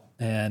out.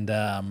 And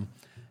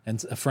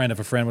a friend of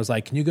a friend was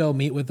like, "Can you go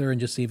meet with her and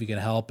just see if you can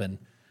help?" And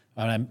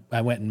when I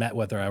went and met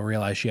with her, I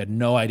realized she had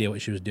no idea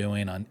what she was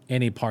doing on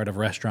any part of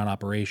restaurant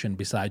operation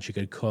besides she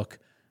could cook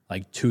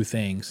like 2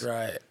 things.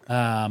 Right.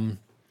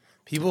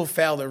 People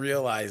fail to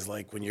realize,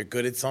 like, when you're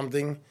good at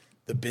something,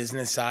 the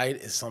business side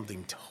is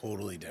something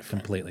totally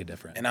different. Completely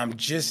different. And I'm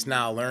just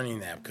now learning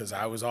that because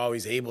I was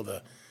always able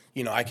to,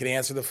 you know, I could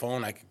answer the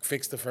phone, I could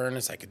fix the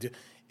furnace, I could do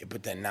it,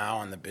 but then now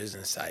on the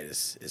business side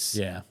it's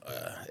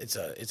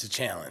a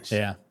challenge,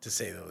 to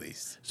say the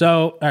least.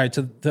 So, all right,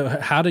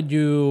 how did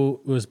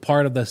was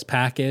part of this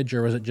package,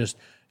 or was it just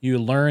you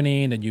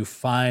learning and you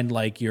find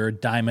like your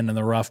diamond in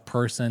the rough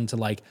person to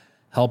like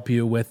help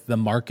you with the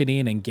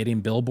marketing and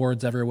getting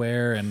billboards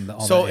everywhere and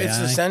all that? So it's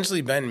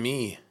essentially been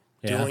me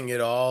doing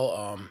it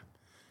all.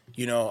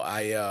 You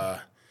know,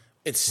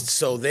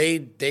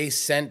 they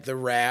sent the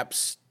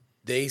wraps.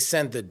 They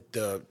sent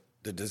the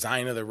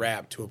design of the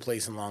wrap to a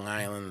place in Long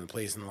Island, and the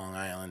place in Long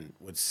Island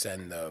would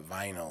send the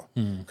vinyl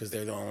because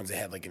they're the only ones that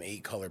had like an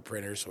 8-color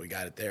printer. So we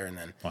got it there, and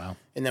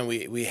then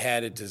we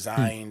had it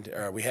designed,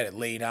 or we had it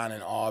laid on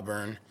in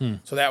Auburn.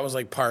 So that was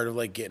like part of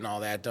like getting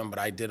all that done. But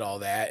I did all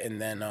that, and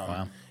then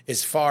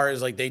as far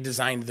as like they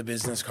designed the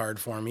business card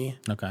for me.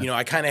 Okay, you know,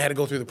 I kind of had to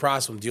go through the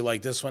process. Do you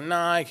like this one?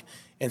 Nah.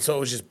 And so it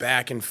was just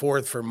back and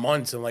forth for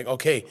months. And like,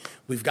 okay,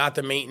 we've got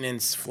the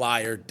maintenance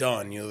flyer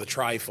done, you know, the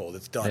trifold,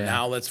 it's done.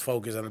 Now let's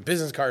focus on the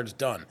business card's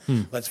done.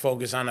 Let's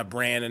focus on a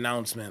brand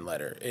announcement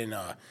letter. And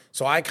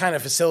so I kind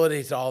of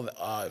facilitated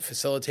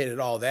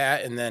all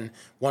that. And then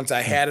once I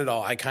had it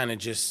all, I kind of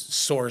just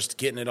sourced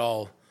getting it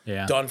all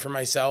done for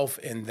myself.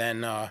 And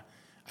then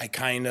I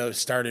kind of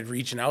started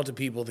reaching out to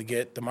people to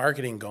get the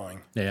marketing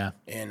going. Yeah.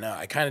 And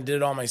I kind of did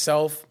it all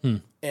myself.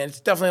 And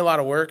it's definitely a lot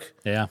of work.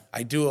 Yeah.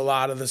 I do a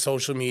lot of the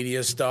social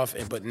media stuff,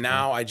 but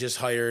now I just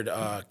hired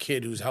a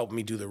kid who's helping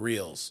me do the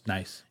reels.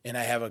 Nice. And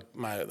I have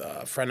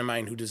a friend of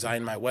mine who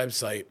designed my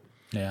website.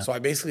 Yeah. So I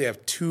basically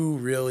have 2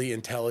 really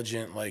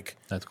intelligent, like,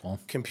 that's cool,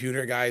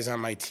 computer guys on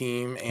my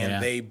team,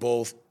 and they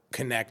both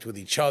connect with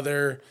each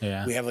other.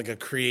 Yeah. We have like a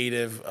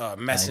creative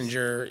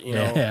messenger, you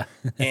know,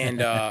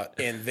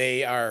 and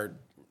they are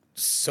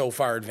so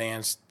far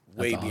advanced.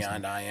 Way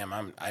beyond I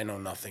am. I know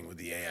nothing with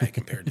the AI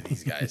compared to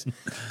these guys.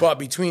 But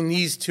between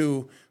these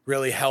 2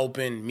 really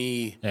helping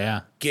me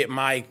get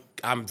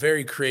I'm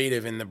very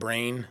creative in the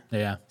brain.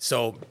 Yeah.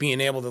 So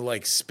being able to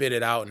like spit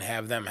it out and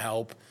have them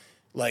help,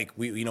 like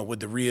we, you know, with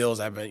the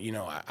reels, I've been, you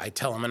know, I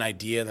tell them an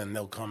idea, then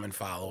they'll come and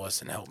follow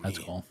us and help me,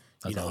 cool.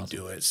 That's awesome.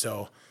 Do it.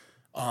 So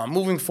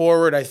moving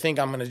forward, I think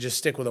I'm going to just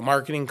stick with a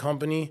marketing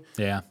company.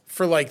 Yeah.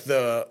 For like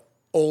the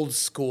old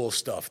school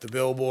stuff, the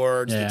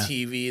billboards, the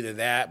TV,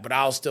 that, but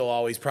I'll still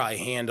always probably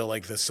handle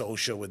like the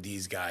social with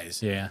these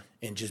guys. Yeah.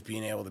 And just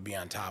being able to be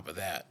on top of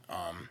that.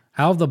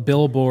 How have the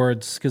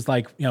billboards, because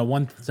like, you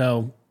know,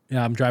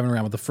 I'm driving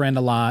around with a friend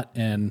a lot,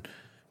 and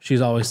she's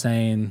always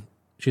saying,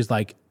 she's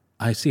like,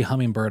 I see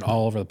hummingbird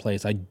all over the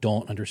place. I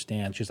don't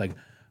understand. She's like,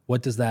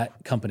 what does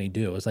that company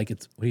do? It's like,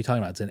 what are you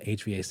talking about? It's an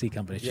HVAC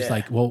company. It's just Yeah.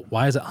 like, well,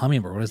 why is it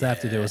Hummingbird? What does that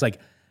have to do? It's like,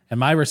 and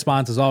my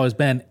response has always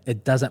been,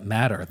 it doesn't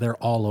matter. They're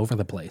all over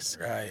the place.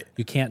 Right.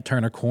 You can't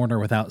turn a corner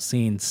without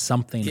seeing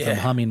something from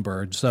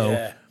Hummingbird. So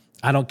Yeah.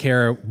 I don't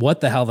care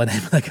what the hell the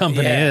name of the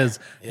company is.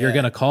 You're Yeah.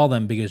 going to call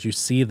them because you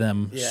see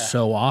them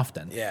so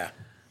often. Yeah.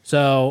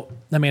 So,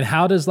 I mean,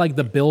 how does like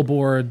the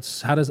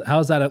billboards, how is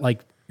that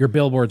like your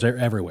billboards are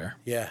everywhere?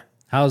 Yeah.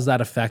 How has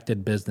that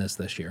affected business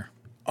this year?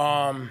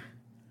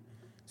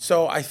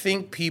 So I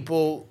think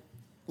people,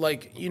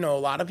 like, a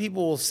lot of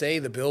people will say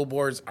the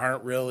billboards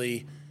aren't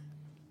really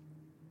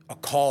a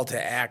call to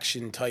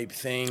action type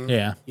thing.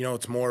 Yeah.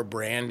 It's more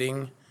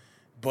branding.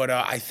 But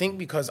I think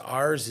because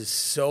ours is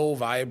so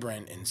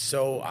vibrant and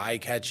so eye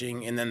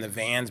catching, and then the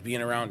vans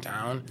being around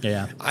town,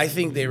 I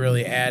think they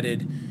really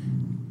added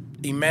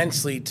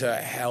immensely to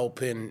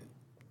helping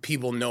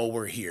people know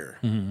we're here.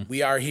 Mm-hmm.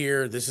 We are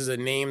here. This is a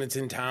name that's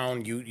in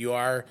town. You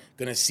are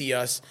going to see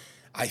us.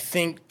 I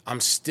think I'm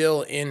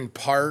still in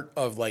part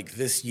of like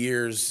this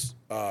year's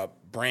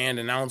brand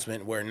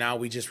announcement where now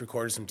we just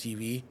recorded some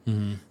TV.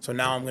 Mm-hmm. So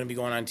now I'm going to be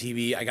going on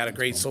TV. I got a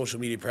great social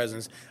media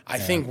presence. I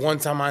think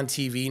once I'm on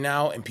TV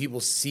now and people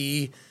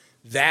see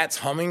that's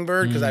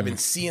Hummingbird, because I've been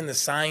seeing the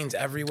signs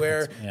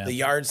everywhere, the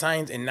yard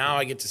signs, and now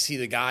I get to see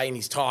the guy and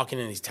he's talking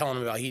and he's telling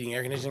them about heating,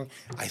 air conditioning.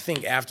 I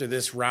think after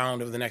this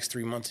round of the next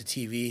 3 months of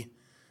TV,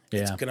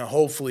 it's going to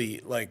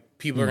hopefully, like,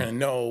 people are going to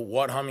know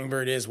what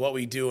Hummingbird is, what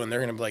we do, and they're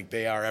going to be like,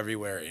 they are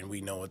everywhere, and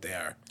we know what they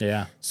are.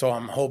 Yeah. So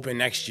I'm hoping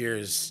next year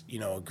is,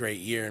 a great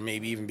year, and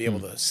maybe even be able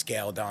to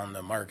scale down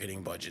the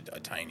marketing budget a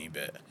tiny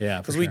bit.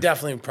 Yeah, because we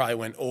definitely probably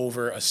went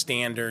over a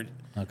standard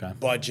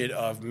budget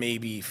of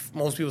maybe,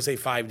 most people say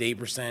 5 to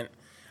 8%.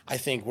 I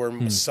think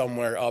we're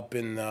somewhere up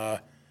in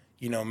the,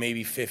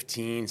 maybe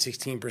 15,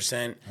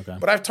 16%. Okay.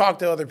 But I've talked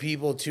to other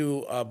people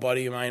too. A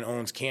buddy of mine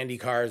owns candy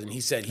cars, and he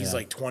said he's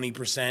like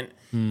 20%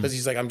 because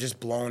he's like, I'm just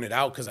blowing it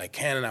out because I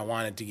can and I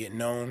want it to get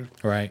known.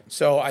 Right.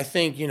 So I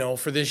think,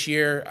 for this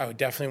year, I would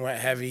definitely went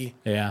heavy.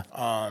 Yeah.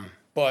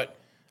 But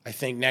I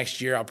think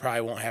next year I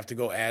probably won't have to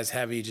go as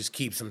heavy. Just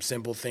keep some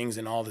simple things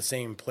in all the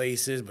same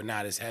places, but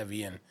not as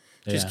heavy, and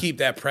just keep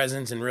that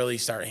presence and really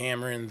start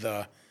hammering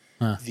the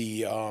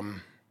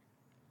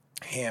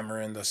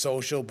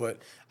social. But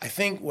I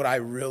think what I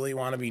really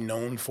want to be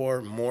known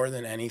for more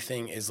than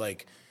anything is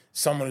like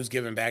someone who's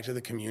giving back to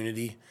the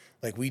community.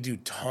 Like, we do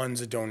tons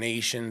of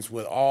donations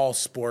with all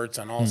sports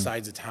on all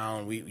sides of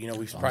town. We've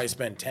probably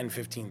spent 10,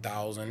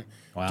 15,000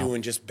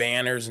 doing just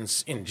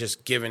banners and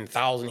just giving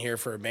 1,000 here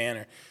for a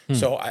banner.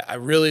 So I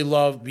really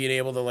love being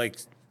able to like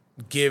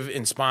give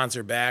and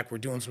sponsor back. We're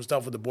doing some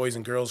stuff with the Boys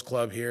and Girls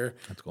Club here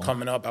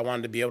coming up. I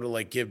wanted to be able to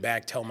like give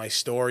back, tell my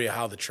story of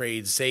how the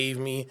trade saved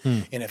me,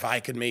 and if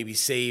I could maybe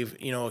save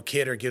a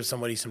kid or give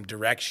somebody some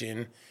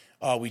direction.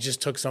 We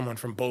just took someone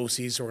from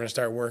BOCES, so we're going to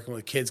start working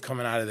with kids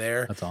coming out of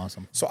there. That's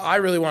awesome. So I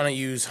really want to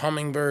use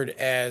Hummingbird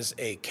as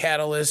a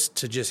catalyst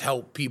to just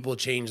help people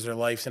change their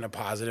lives in a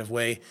positive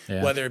way,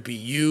 whether it be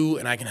you,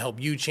 and I can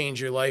help you change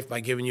your life by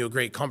giving you a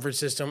great comfort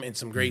system and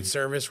some great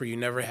service where you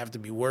never have to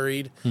be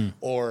worried,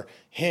 or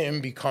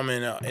him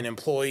becoming an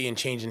employee and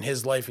changing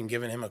his life and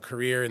giving him a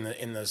career in the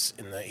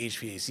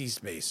HVAC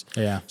space.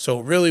 Yeah. So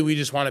really, we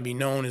just want to be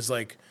known as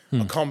like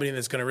a company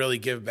that's going to really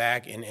give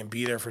back and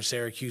be there for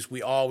Syracuse.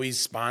 We always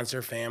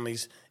sponsor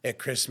families at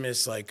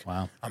Christmas. Like,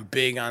 I'm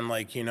big on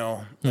like,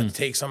 let's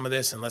take some of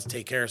this and let's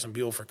take care of some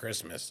people for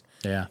Christmas.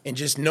 Yeah. And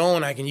just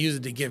knowing I can use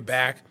it to give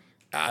back,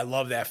 I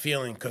love that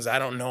feeling because I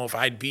don't know if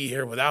I'd be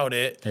here without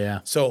it.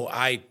 Yeah. So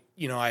I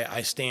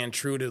stand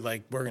true to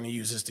like, we're going to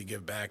use this to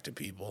give back to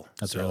people.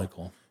 That's really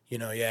cool.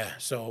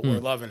 So we're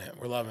loving it.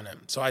 We're loving it.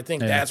 So I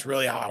think that's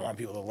really how I want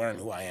people to learn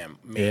who I am.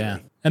 Mainly. Yeah.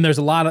 And there's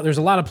a lot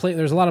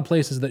of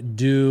places that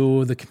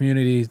do the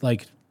community,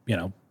 like,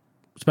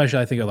 especially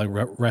I think of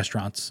like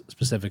restaurants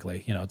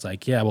specifically, it's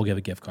like, we'll give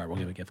a gift card. We'll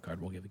give a gift card.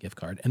 We'll give a gift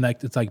card. And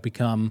like, it's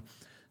become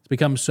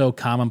so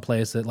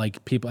commonplace that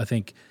like people, I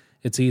think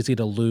it's easy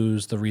to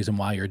lose the reason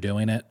why you're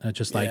doing it. It's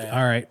just like,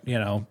 all right, we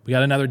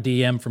got another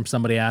DM from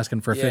somebody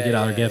asking for a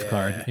 $50 gift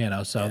card,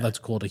 so that's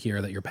cool to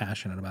hear that you're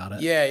passionate about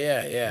it.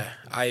 Yeah.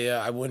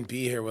 I wouldn't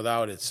be here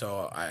without it.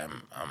 So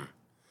I'm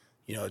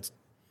it's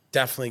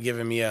definitely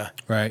given me a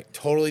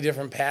totally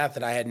different path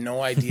that I had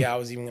no idea I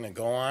was even going to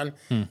go on.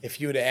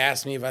 If you would have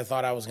asked me if I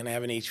thought I was going to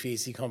have an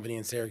HVAC company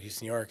in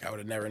Syracuse, New York, I would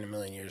have never in a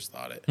million years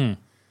thought it.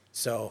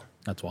 So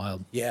that's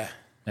wild. Yeah.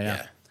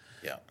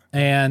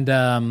 And,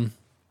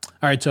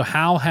 all right, so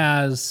how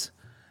has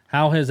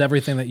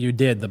everything that you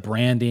did, the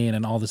branding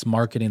and all this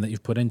marketing that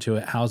you've put into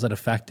it, how's that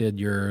affected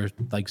your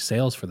like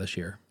sales for this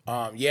year?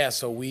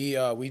 So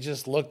we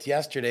just looked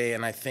yesterday,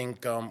 and I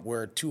think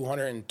we're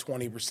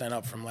 220%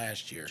 up from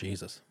last year.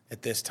 Jesus.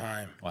 At this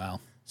time.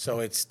 Wow. So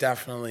it's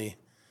definitely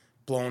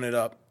blown it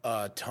up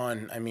a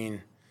ton. I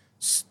mean,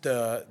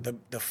 the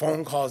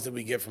phone calls that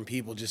we get from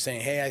people just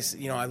saying, "Hey,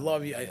 I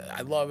love you.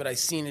 I love it. I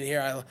seen it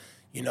here.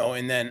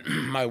 And then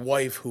my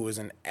wife, who is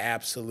an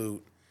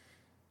absolute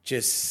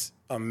just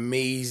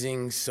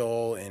amazing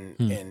soul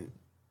and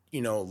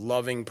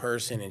loving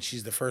person, and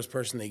she's the first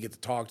person they get to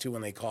talk to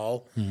when they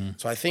call.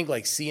 So I think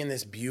like seeing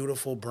this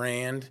beautiful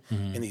brand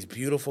and these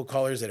beautiful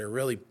colors that are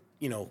really,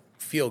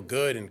 feel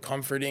good and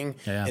comforting.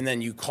 Yeah. And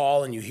then you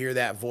call and you hear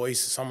that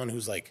voice, someone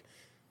who's like,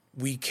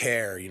 we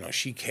care,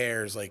 she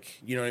cares. Like,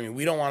 you know what I mean?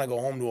 We don't want to go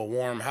home to a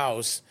warm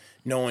house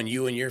knowing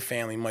you and your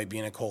family might be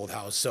in a cold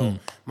house. So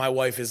my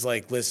wife is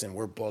like, listen,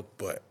 we're booked,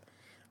 but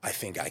I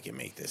think I can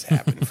make this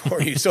happen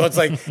for you. So it's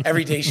like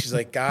every day she's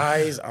like,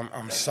 guys,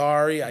 I'm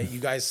sorry. You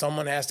guys,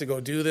 someone has to go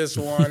do this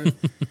one.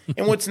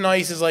 And what's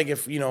nice is like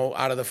if,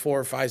 out of the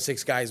 4, 5,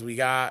 6 guys we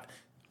got,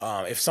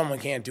 if someone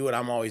can't do it,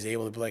 I'm always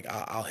able to be like,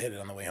 I'll hit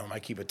it on the way home. I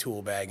keep a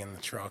tool bag in the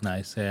truck.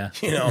 Nice, yeah.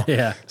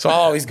 Yeah. So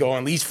I'll always go and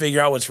at least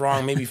figure out what's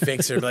wrong, maybe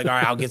fix it. Be like, all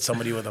right, I'll get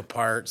somebody with a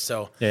part.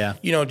 So, yeah.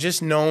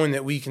 Just knowing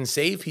that we can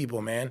save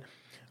people, man.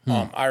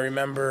 I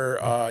remember,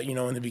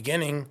 in the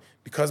beginning,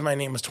 because my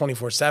name was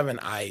 24/7,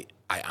 I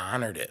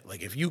honored it.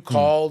 Like if you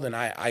called and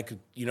I could,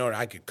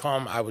 I could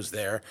come, I was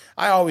there.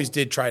 I always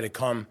did try to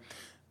come,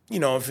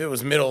 if it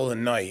was middle of the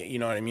night, you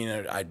know what I mean?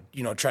 I'd,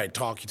 try to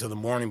talk you till the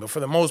morning. But for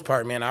the most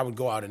part, man, I would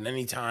go out at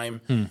any time.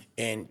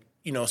 And,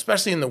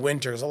 especially in the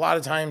winter, because a lot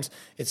of times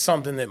it's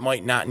something that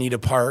might not need a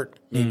part.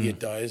 Maybe it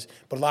does.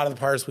 But a lot of the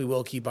parts we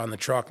will keep on the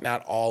truck,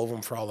 not all of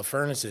them for all the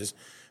furnaces.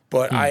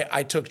 But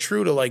I took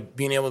true to like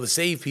being able to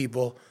save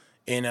people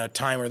in a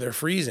time where they're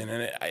freezing.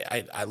 And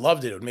I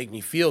loved it. It would make me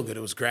feel good.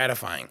 It was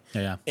gratifying.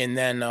 Yeah. And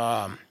then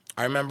I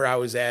remember I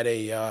was at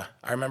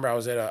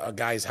a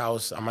guy's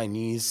house on my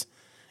knees,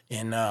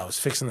 and I was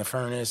fixing the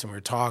furnace, and we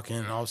were talking,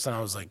 and all of a sudden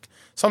I was like,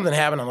 something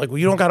happened. I'm like, well,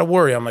 you don't got to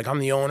worry. I'm like, I'm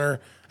the owner.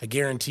 I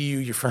guarantee you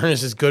your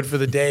furnace is good for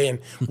the day, and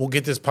we'll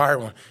get this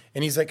part one.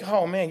 And he's like,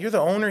 oh, man, you're the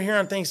owner here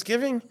on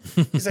Thanksgiving?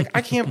 He's like,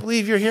 I can't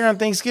believe you're here on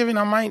Thanksgiving.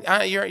 You're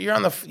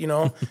on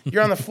the,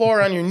 you're on the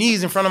floor on your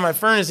knees in front of my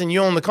furnace, and you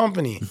own the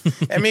company.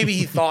 And maybe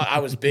he thought I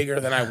was bigger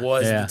than I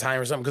was at the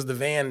time or something, because the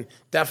van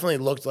definitely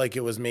looked like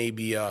it was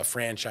maybe a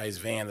franchise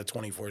van, the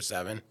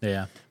 24/7.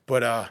 Yeah.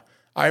 But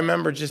I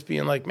remember just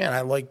being like, man,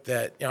 I like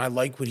that. I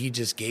like what he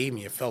just gave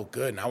me. It felt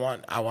good, and I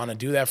want to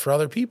do that for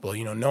other people.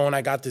 Knowing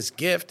I got this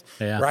gift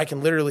where I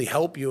can literally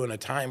help you in a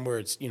time where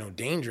it's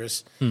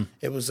dangerous.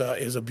 It was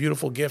a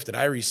beautiful gift that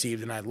I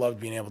received, and I loved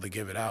being able to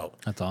give it out.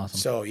 That's awesome.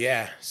 So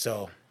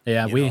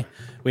yeah,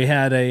 we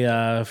had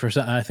I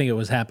think it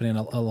was happening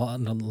a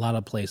lot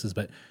of places,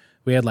 but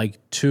we had like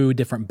 2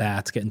 different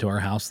bats get into our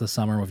house this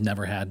summer. We've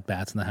never had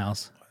bats in the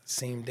house.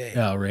 Same day.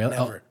 Oh really?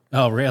 Never.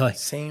 Oh really?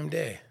 Same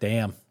day.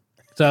 Damn.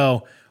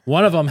 So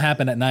one of them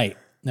happened at night,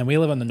 and we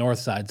live on the north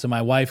side. So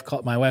my wife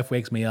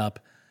wakes me up,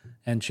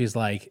 and she's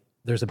like,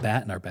 "There's a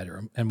bat in our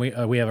bedroom." And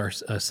we have our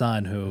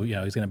son who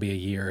he's going to be a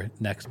year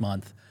next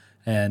month,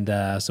 and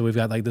so we've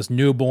got like this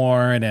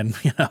newborn, and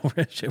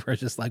we're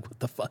just like, "What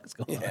the fuck is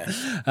going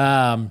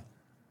on?"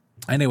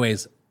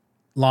 Anyways,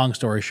 long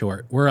story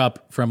short, we're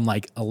up from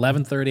like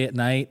 11:30 at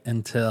night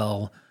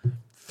until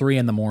 3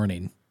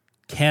 a.m.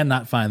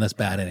 Cannot find this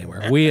bat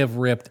anywhere. We have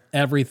ripped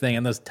everything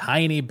in this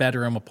tiny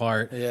bedroom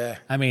apart. Yeah.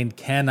 I mean,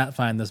 cannot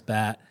find this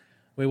bat.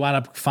 I wound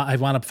up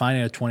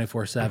finding a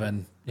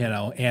 24/7,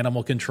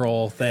 animal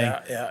control thing.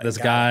 Yeah, this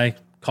guy,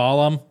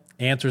 call him,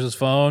 answers his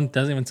phone,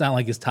 doesn't even sound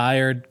like he's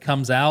tired,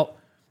 comes out.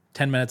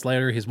 10 minutes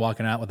later, he's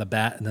walking out with a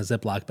bat in a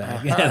Ziploc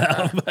bag.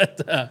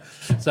 But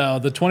so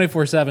the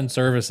 24/7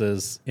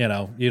 services, you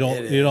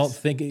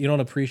don't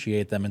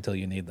appreciate them until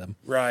you need them.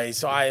 Right.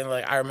 So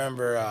I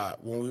remember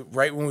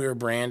when we were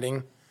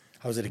branding,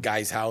 I was at a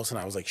guy's house and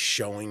I was like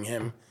showing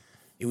him.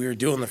 We were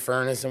doing the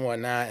furnace and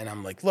whatnot, and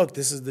I'm like, look,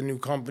 this is the new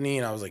company,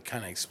 and I was like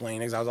kind of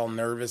explaining because I was all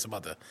nervous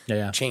about the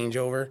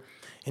changeover,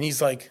 and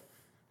he's like,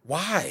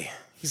 why?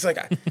 He's like,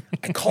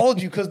 I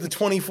called you because the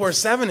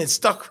 24/7, it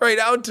stuck right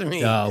out to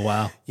me. Oh,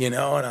 wow. And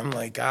I'm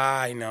like,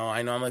 I know.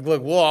 I'm like,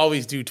 look, we'll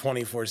always do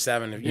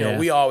 24/7.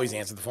 We always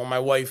answer the phone. My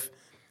wife,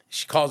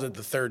 she calls it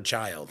the third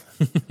child.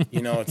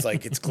 It's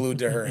like it's glued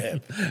to her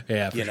hip.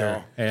 Yeah, for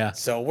sure. Yeah.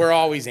 So we're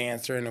always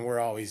answering, and we're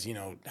always,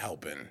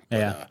 helping.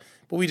 But,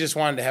 but we just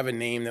wanted to have a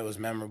name that was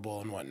memorable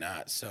and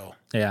whatnot. So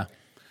yeah.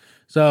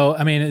 So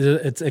I mean,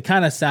 it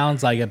kind of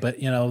sounds like it, but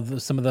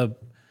some of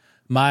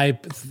my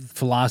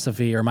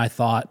philosophy or my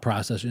thought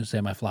process, I shouldn't say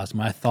my philosophy,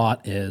 my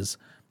thought is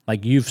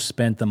like you've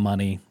spent the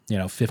money,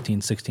 15,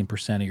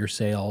 16% of your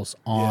sales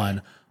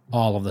on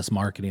all of this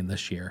marketing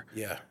this year.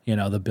 Yeah.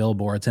 The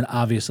billboards, and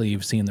obviously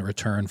you've seen the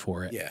return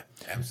for it. Yeah,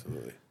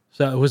 absolutely.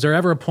 So was there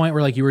ever a point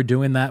where like you were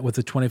doing that with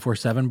the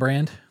 24/7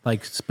 brand?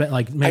 Like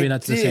maybe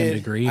not to the same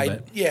degree,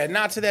 but yeah,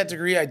 not to that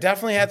degree. I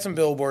definitely had some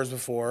billboards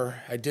before.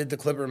 I did the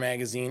Clipper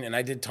magazine, and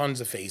I did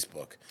tons of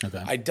Facebook.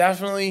 Okay. I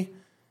definitely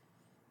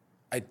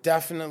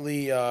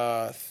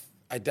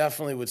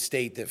would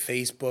state that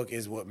Facebook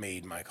is what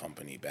made my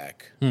company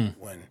back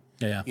when,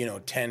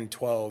 10,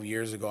 12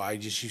 years ago, I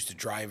just used to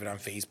drive it on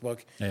Facebook.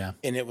 Yeah.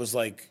 And it was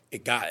like,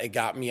 it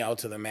got me out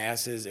to the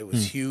masses. It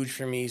was huge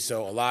for me.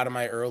 So a lot of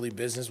my early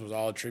business was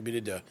all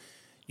attributed to,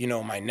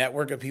 my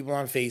network of people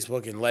on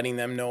Facebook and letting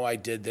them know I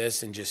did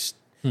this, and just,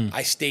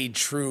 I stayed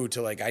true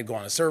to like, I'd go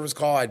on a service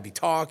call, I'd be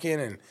talking,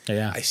 and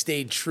I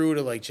stayed true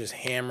to like just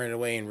hammering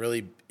away and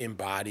really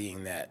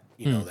embodying that,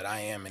 you know, that I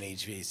am an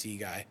HVAC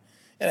guy.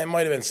 And it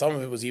might have been some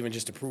of it was even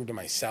just to prove to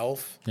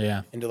myself,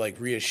 and to like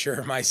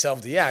reassure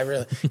myself that I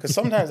really, because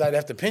sometimes I'd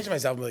have to pinch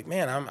myself and be like,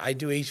 man, I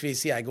do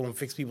HVAC, I go and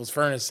fix people's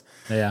furnace,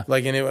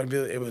 like, and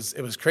it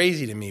was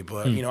crazy to me,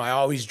 but you know, I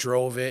always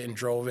drove it.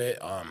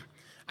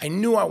 I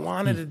knew I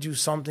wanted to do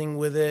something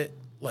with it.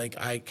 Like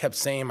I kept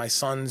saying, my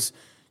sons,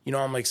 you know,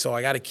 I'm like, so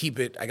I got to keep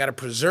it, I got to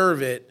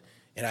preserve it,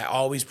 and I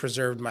always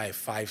preserved my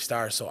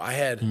 5-star. So I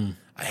had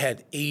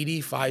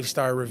 80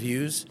 5-star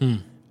reviews.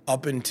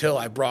 Up until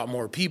I brought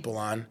more people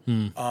on.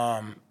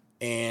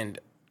 And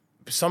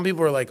some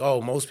people were like,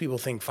 oh, most people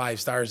think 5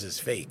 stars is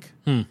fake,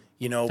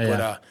 you know,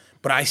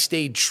 but I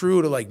stayed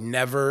true to like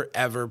never,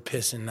 ever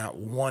pissing not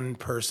one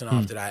person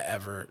off that I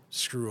ever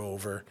screw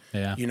over.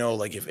 You know,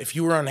 like if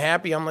you were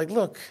unhappy, I'm like,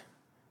 look,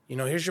 you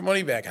know, here's your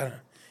money back.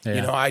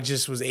 You know, I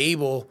just was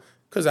able,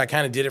 because I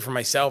kind of did it for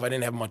myself. I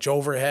didn't have much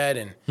overhead.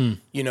 And,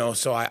 you know,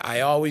 so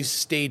I always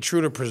stayed true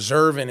to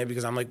preserving it,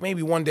 because I'm like,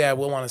 maybe one day I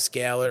will want to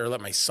scale it or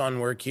let my son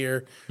work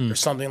here or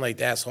something like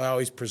that. So I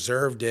always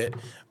preserved it.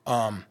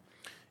 And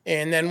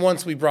then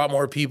once we brought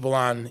more people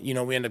on, you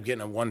know, we ended up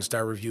getting a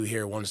 1-star review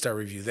here, 1-star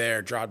review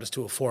there, dropped us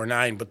to a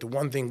 4.9. But the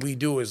one thing we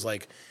do is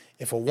like,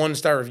 if a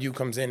 1-star review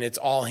comes in, it's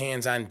all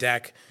hands on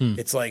deck.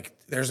 It's like,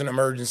 there's an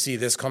emergency.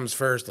 This comes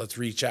first. Let's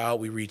reach out.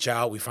 We reach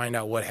out. We find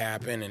out what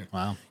happened.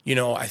 And, you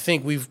know, I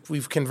think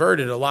we've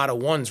converted a lot of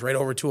 1s right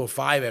over to a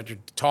 5 after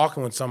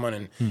talking with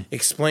someone and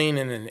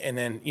explaining and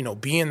then, you know,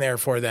 being there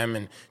for them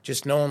and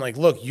just knowing like,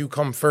 look, you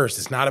come first.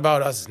 It's not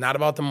about us. It's not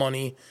about the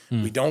money.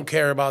 We don't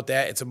care about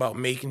that. It's about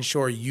making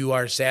sure you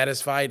are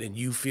satisfied and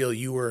you feel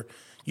you were,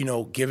 you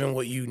know, given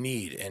what you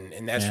need.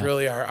 And that's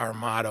really our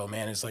motto,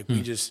 man. It's like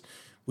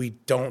we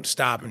don't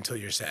stop until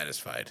you're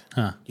satisfied.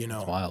 You know,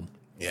 that's wild.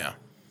 Yeah.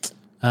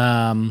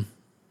 I'm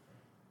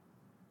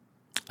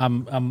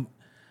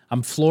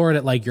floored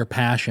at like your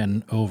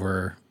passion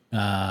over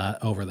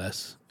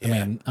this. I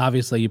mean,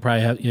 obviously you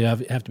probably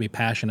have to be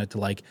passionate to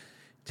like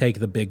take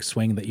the big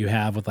swing that you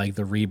have with like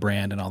the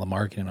rebrand and all the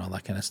marketing and all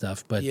that kind of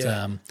stuff. But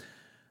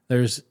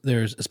there's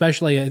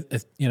especially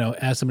you know,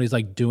 as somebody's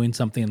like doing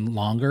something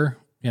longer,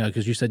 you know,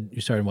 because you said you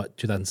started what,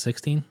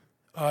 2016?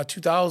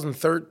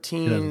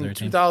 2013,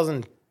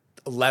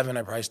 2011,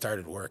 I probably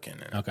started working.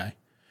 Okay.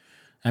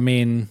 I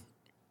mean,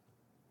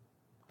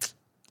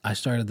 I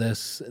started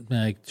this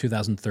like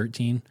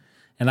 2013,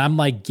 and I'm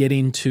like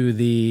getting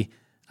to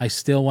I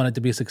still want it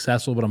to be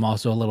successful, but I'm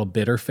also a little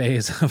bitter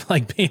phase of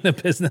like being a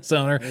business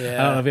owner. I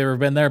don't know if you've ever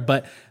been there,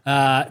 but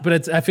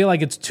I feel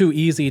like it's too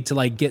easy to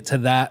like get to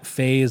that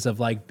phase of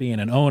like being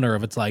an owner.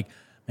 If it's like,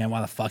 man,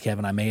 why the fuck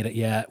haven't I made it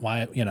yet?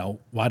 Why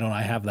don't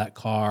I have that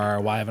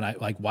car? Why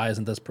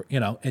isn't this,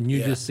 and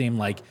you just seem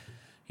like,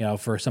 you know,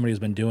 for somebody who's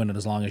been doing it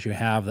as long as you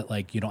have, that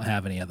like you don't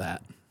have any of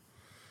that.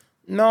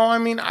 No, I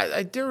mean,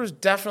 there was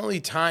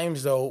definitely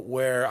times though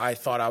where I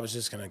thought I was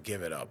just going to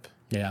give it up.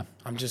 Yeah.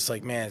 I'm just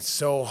like, man, it's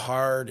so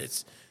hard.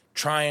 It's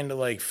trying to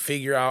like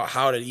figure out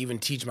how to even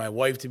teach my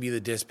wife to be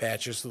the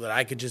dispatcher so that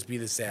I could just be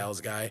the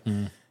sales guy.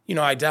 You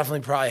know, I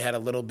definitely probably had a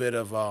little bit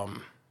of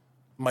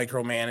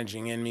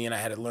micromanaging in me, and I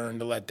had to learn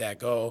to let that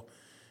go.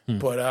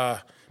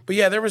 But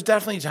yeah, there was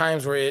definitely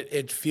times where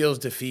it feels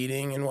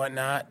defeating and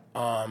whatnot.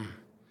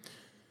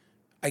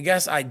 I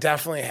guess I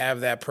definitely have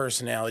that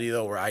personality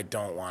though, where I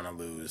don't want to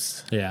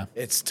lose. Yeah,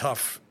 it's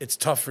tough. It's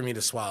tough for me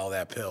to swallow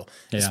that pill,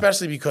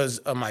 especially because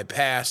of my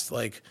past.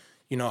 Like,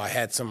 you know,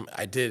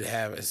 I did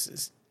have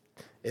as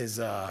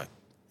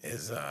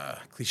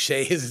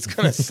cliche as it's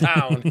gonna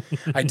sound,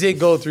 I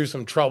did go through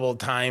some troubled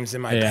times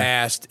in my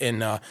past,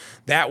 and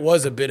that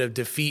was a bit of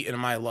defeat in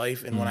my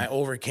life. And when I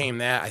overcame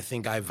that, I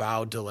think I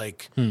vowed to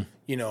like,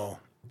 you know,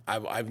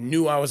 I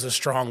knew I was a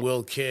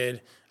strong-willed kid.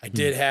 I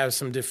did have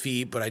some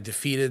defeat, but I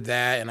defeated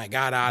that, and I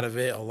got out of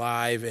it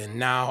alive. And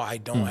now I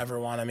don't ever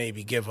want to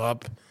maybe give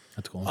up.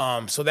 That's cool.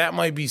 So that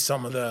might be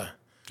some of the,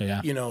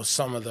 you know,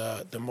 some of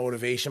the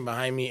motivation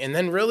behind me. And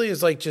then really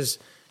is like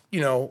just,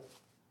 you know,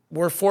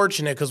 we're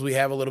fortunate because we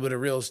have a little bit of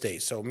real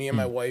estate. So me and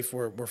my wife,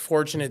 we're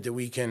fortunate that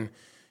we can,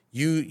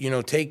 you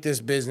know, take this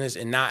business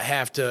and not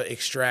have to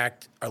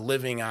extract a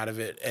living out of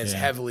it as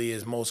heavily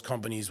as most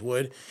companies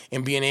would,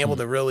 and being able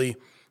to really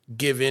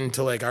give in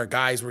to like our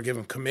guys. We're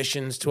giving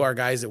commissions to our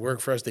guys that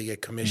work for us. They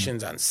get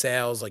commissions on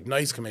sales, like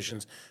nice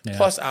commissions,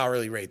 plus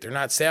hourly rate. They're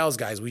not sales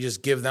guys. We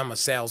just give them a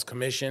sales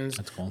commissions.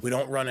 That's cool. We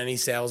don't run any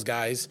sales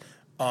guys.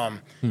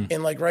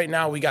 And like right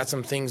now we got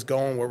some things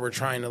going where we're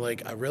trying to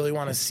like, I really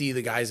want to see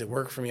the guys that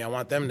work for me. I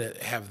want them to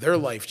have their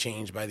life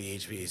changed by the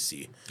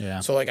HVAC. Yeah.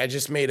 So like I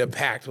just made a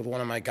pact with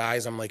one of my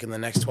guys. I'm like, in the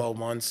next 12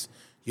 months,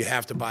 you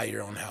have to buy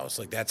your own house.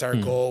 Like that's our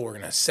goal. We're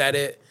going to set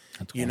it.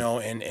 Cool. You know,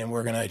 and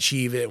we're going to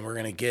achieve it, and we're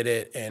going to get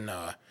it. And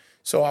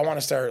so I want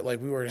to start, like,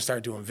 we were going to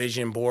start doing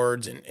vision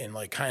boards and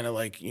like, kind of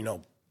like, you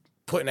know,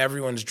 putting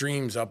everyone's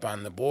dreams up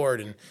on the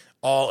board and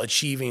all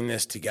achieving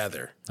this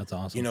together. That's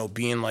awesome. You know,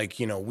 being like,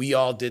 you know, we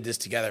all did this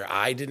together.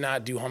 I did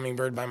not do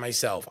Hummingbird by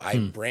myself. I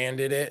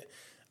branded it.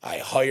 I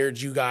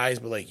hired you guys,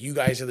 but like you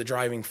guys are the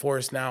driving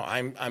force now.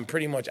 I'm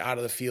pretty much out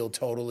of the field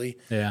totally.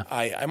 Yeah.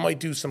 I might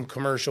do some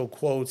commercial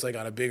quotes like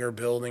on a bigger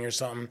building or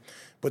something,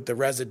 but the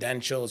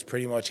residential is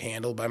pretty much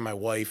handled by my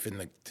wife and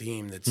the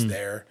team that's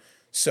there.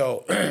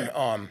 So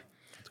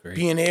Great.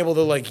 being able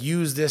to like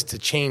use this to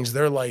change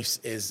their lives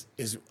is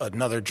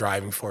another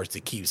driving force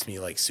that keeps me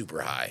like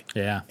super high.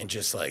 Yeah. And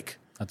just like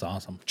That's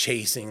awesome.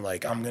 chasing,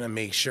 like I'm gonna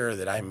make sure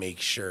that I make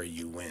sure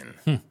you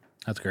win.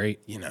 That's great.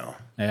 You know.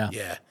 Yeah.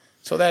 Yeah.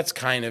 So that's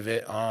kind of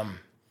it.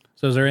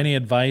 So is there any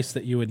advice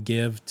that you would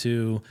give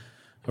to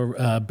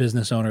a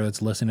business owner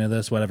that's listening to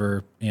this,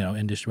 whatever,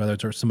 industry, whether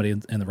it's somebody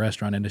in the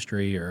restaurant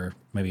industry or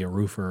maybe a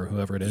roofer or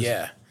whoever it is?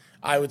 Yeah.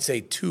 I would say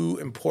 2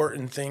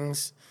 important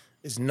things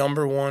is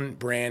number 1,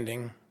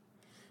 branding.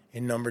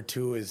 And number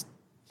 2 is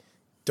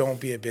don't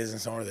be a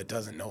business owner that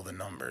doesn't know the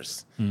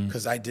numbers.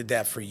 Because I did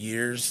that for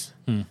years.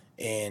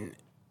 And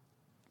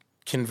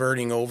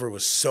converting over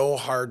was so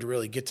hard to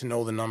really get to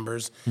know the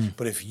numbers.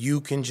 But if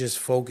you can just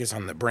focus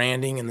on the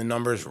branding and the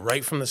numbers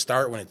right from the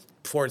start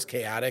before it's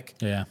chaotic,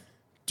 Yeah.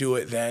 do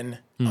it then.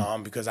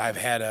 Because I've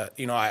had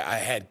I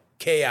had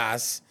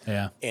chaos,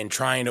 Yeah. and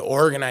trying to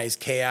organize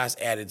chaos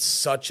added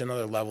such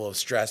another level of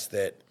stress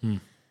that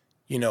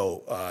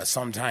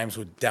sometimes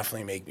would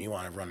definitely make me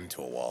want to run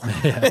into a wall.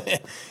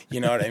 You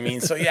know what I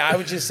mean? So yeah, I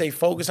would just say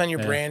focus on your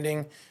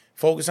branding,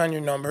 focus on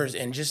your numbers,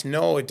 and just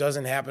know it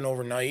doesn't happen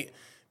overnight.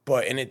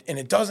 But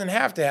it doesn't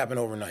have to happen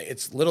overnight.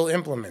 It's little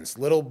implements,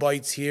 little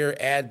bites here,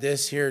 add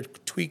this here,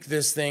 tweak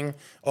this thing.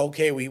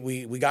 Okay,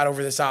 we got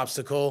over this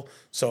obstacle,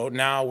 so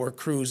now we're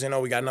cruising. Oh,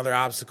 we got another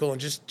obstacle,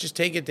 and just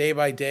take it day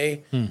by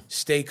day.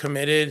 Stay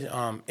committed,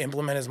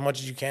 implement as much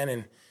as you can,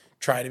 and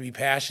try to be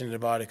passionate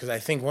about it. Because I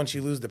think once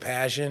you lose the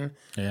passion,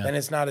 then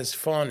it's not as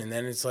fun, and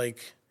then it's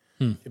like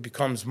it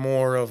becomes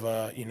more of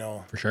a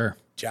For sure.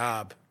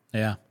 job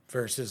Yeah.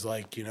 versus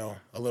like a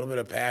little bit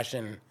of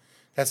passion.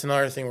 That's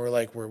another thing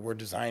we're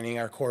designing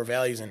our core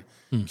values and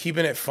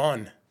keeping it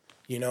fun.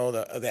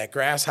 That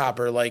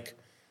Grasshopper, like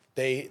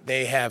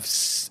they have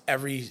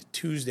every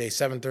Tuesday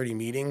 7:30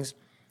 meetings,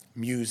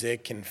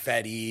 music,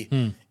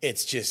 confetti.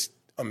 It's just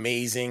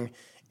amazing.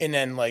 And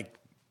then like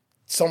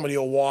somebody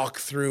will walk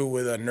through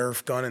with a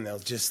Nerf gun and they'll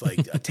just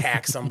like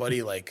attack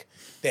somebody. Like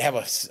they have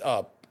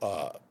a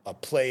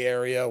play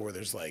area where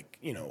there's like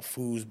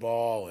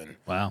foosball and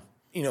Wow.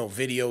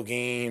 video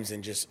games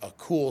and just a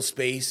cool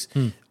space.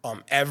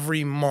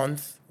 Every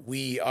month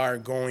we are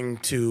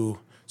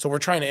so we're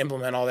trying to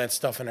implement all that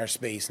stuff in our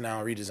space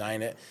now,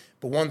 redesign it.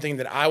 But one thing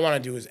that I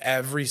want to do is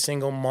every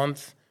single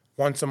month,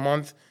 once a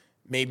month,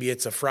 maybe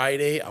it's a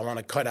Friday, I want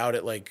to cut out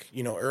at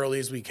early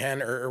as we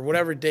can or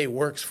whatever day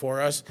works for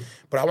us.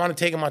 But I want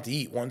to take them out to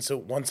eat once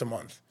a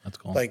month. That's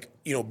cool.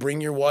 Bring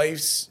your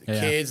wife's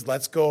kids.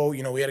 Let's go.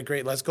 We had a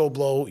great, let's go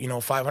blow,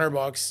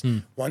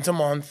 $500 once a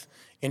month.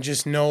 And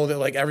just know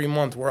that every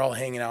month we're all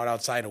hanging out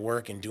outside of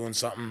work and doing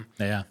something,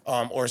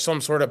 or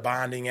some sort of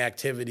bonding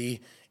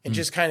activity, and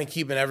just kind of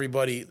keeping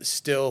everybody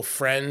still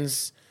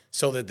friends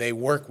so that they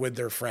work with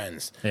their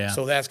friends. Yeah.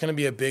 So that's going to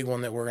be a big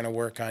one that we're going to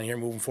work on here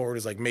moving forward,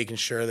 is making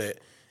sure that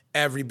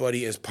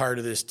everybody is part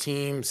of this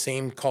team,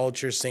 same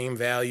culture, same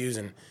values,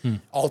 and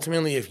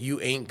ultimately, if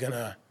you ain't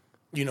gonna,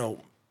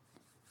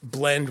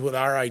 blend with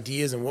our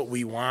ideas and what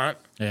we want,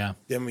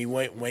 then we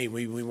won't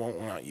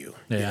want you.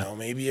 Yeah.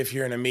 Maybe if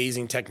you're an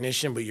amazing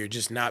technician, but you're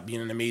just not being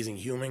an amazing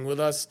human with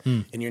us,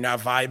 and you're not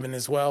vibing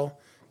as well,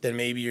 then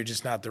maybe you're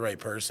just not the right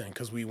person.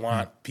 Because we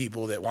want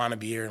people that want to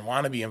be here and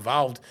want to be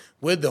involved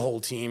with the whole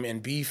team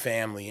and be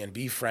family and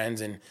be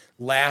friends and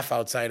laugh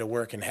outside of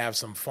work and have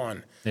some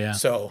fun. Yeah.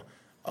 So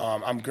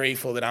I'm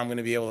grateful that I'm going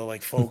to be able to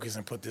focus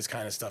and put this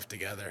kind of stuff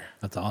together.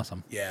 That's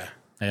awesome. Yeah.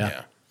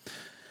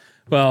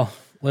 Well,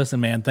 listen,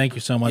 man, thank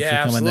you so much for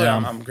coming absolutely.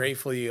 down. I'm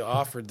grateful you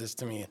offered this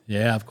to me.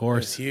 Yeah, of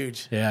course. It's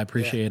huge. Yeah, I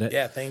appreciate it.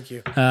 Yeah, thank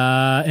you.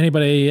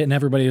 Anybody and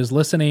everybody who's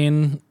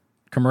listening,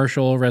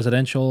 commercial,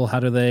 residential, how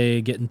do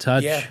they get in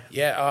touch?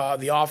 Yeah.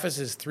 The office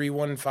is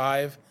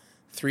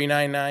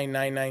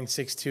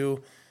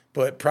 315-399-9962,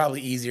 but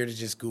probably easier to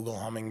just Google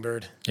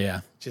Hummingbird.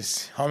 Yeah.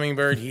 Just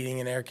Hummingbird Heating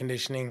and Air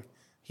Conditioning,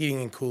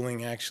 heating and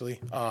cooling, actually.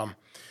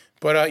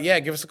 But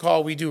give us a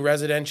call. We do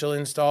residential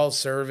installs,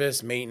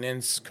 service,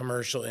 maintenance,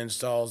 commercial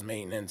installs,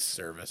 maintenance,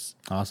 service.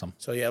 Awesome.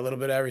 So, a little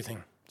bit of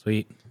everything.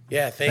 Sweet.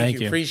 Yeah, thank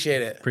you.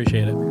 Appreciate it.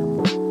 Appreciate it.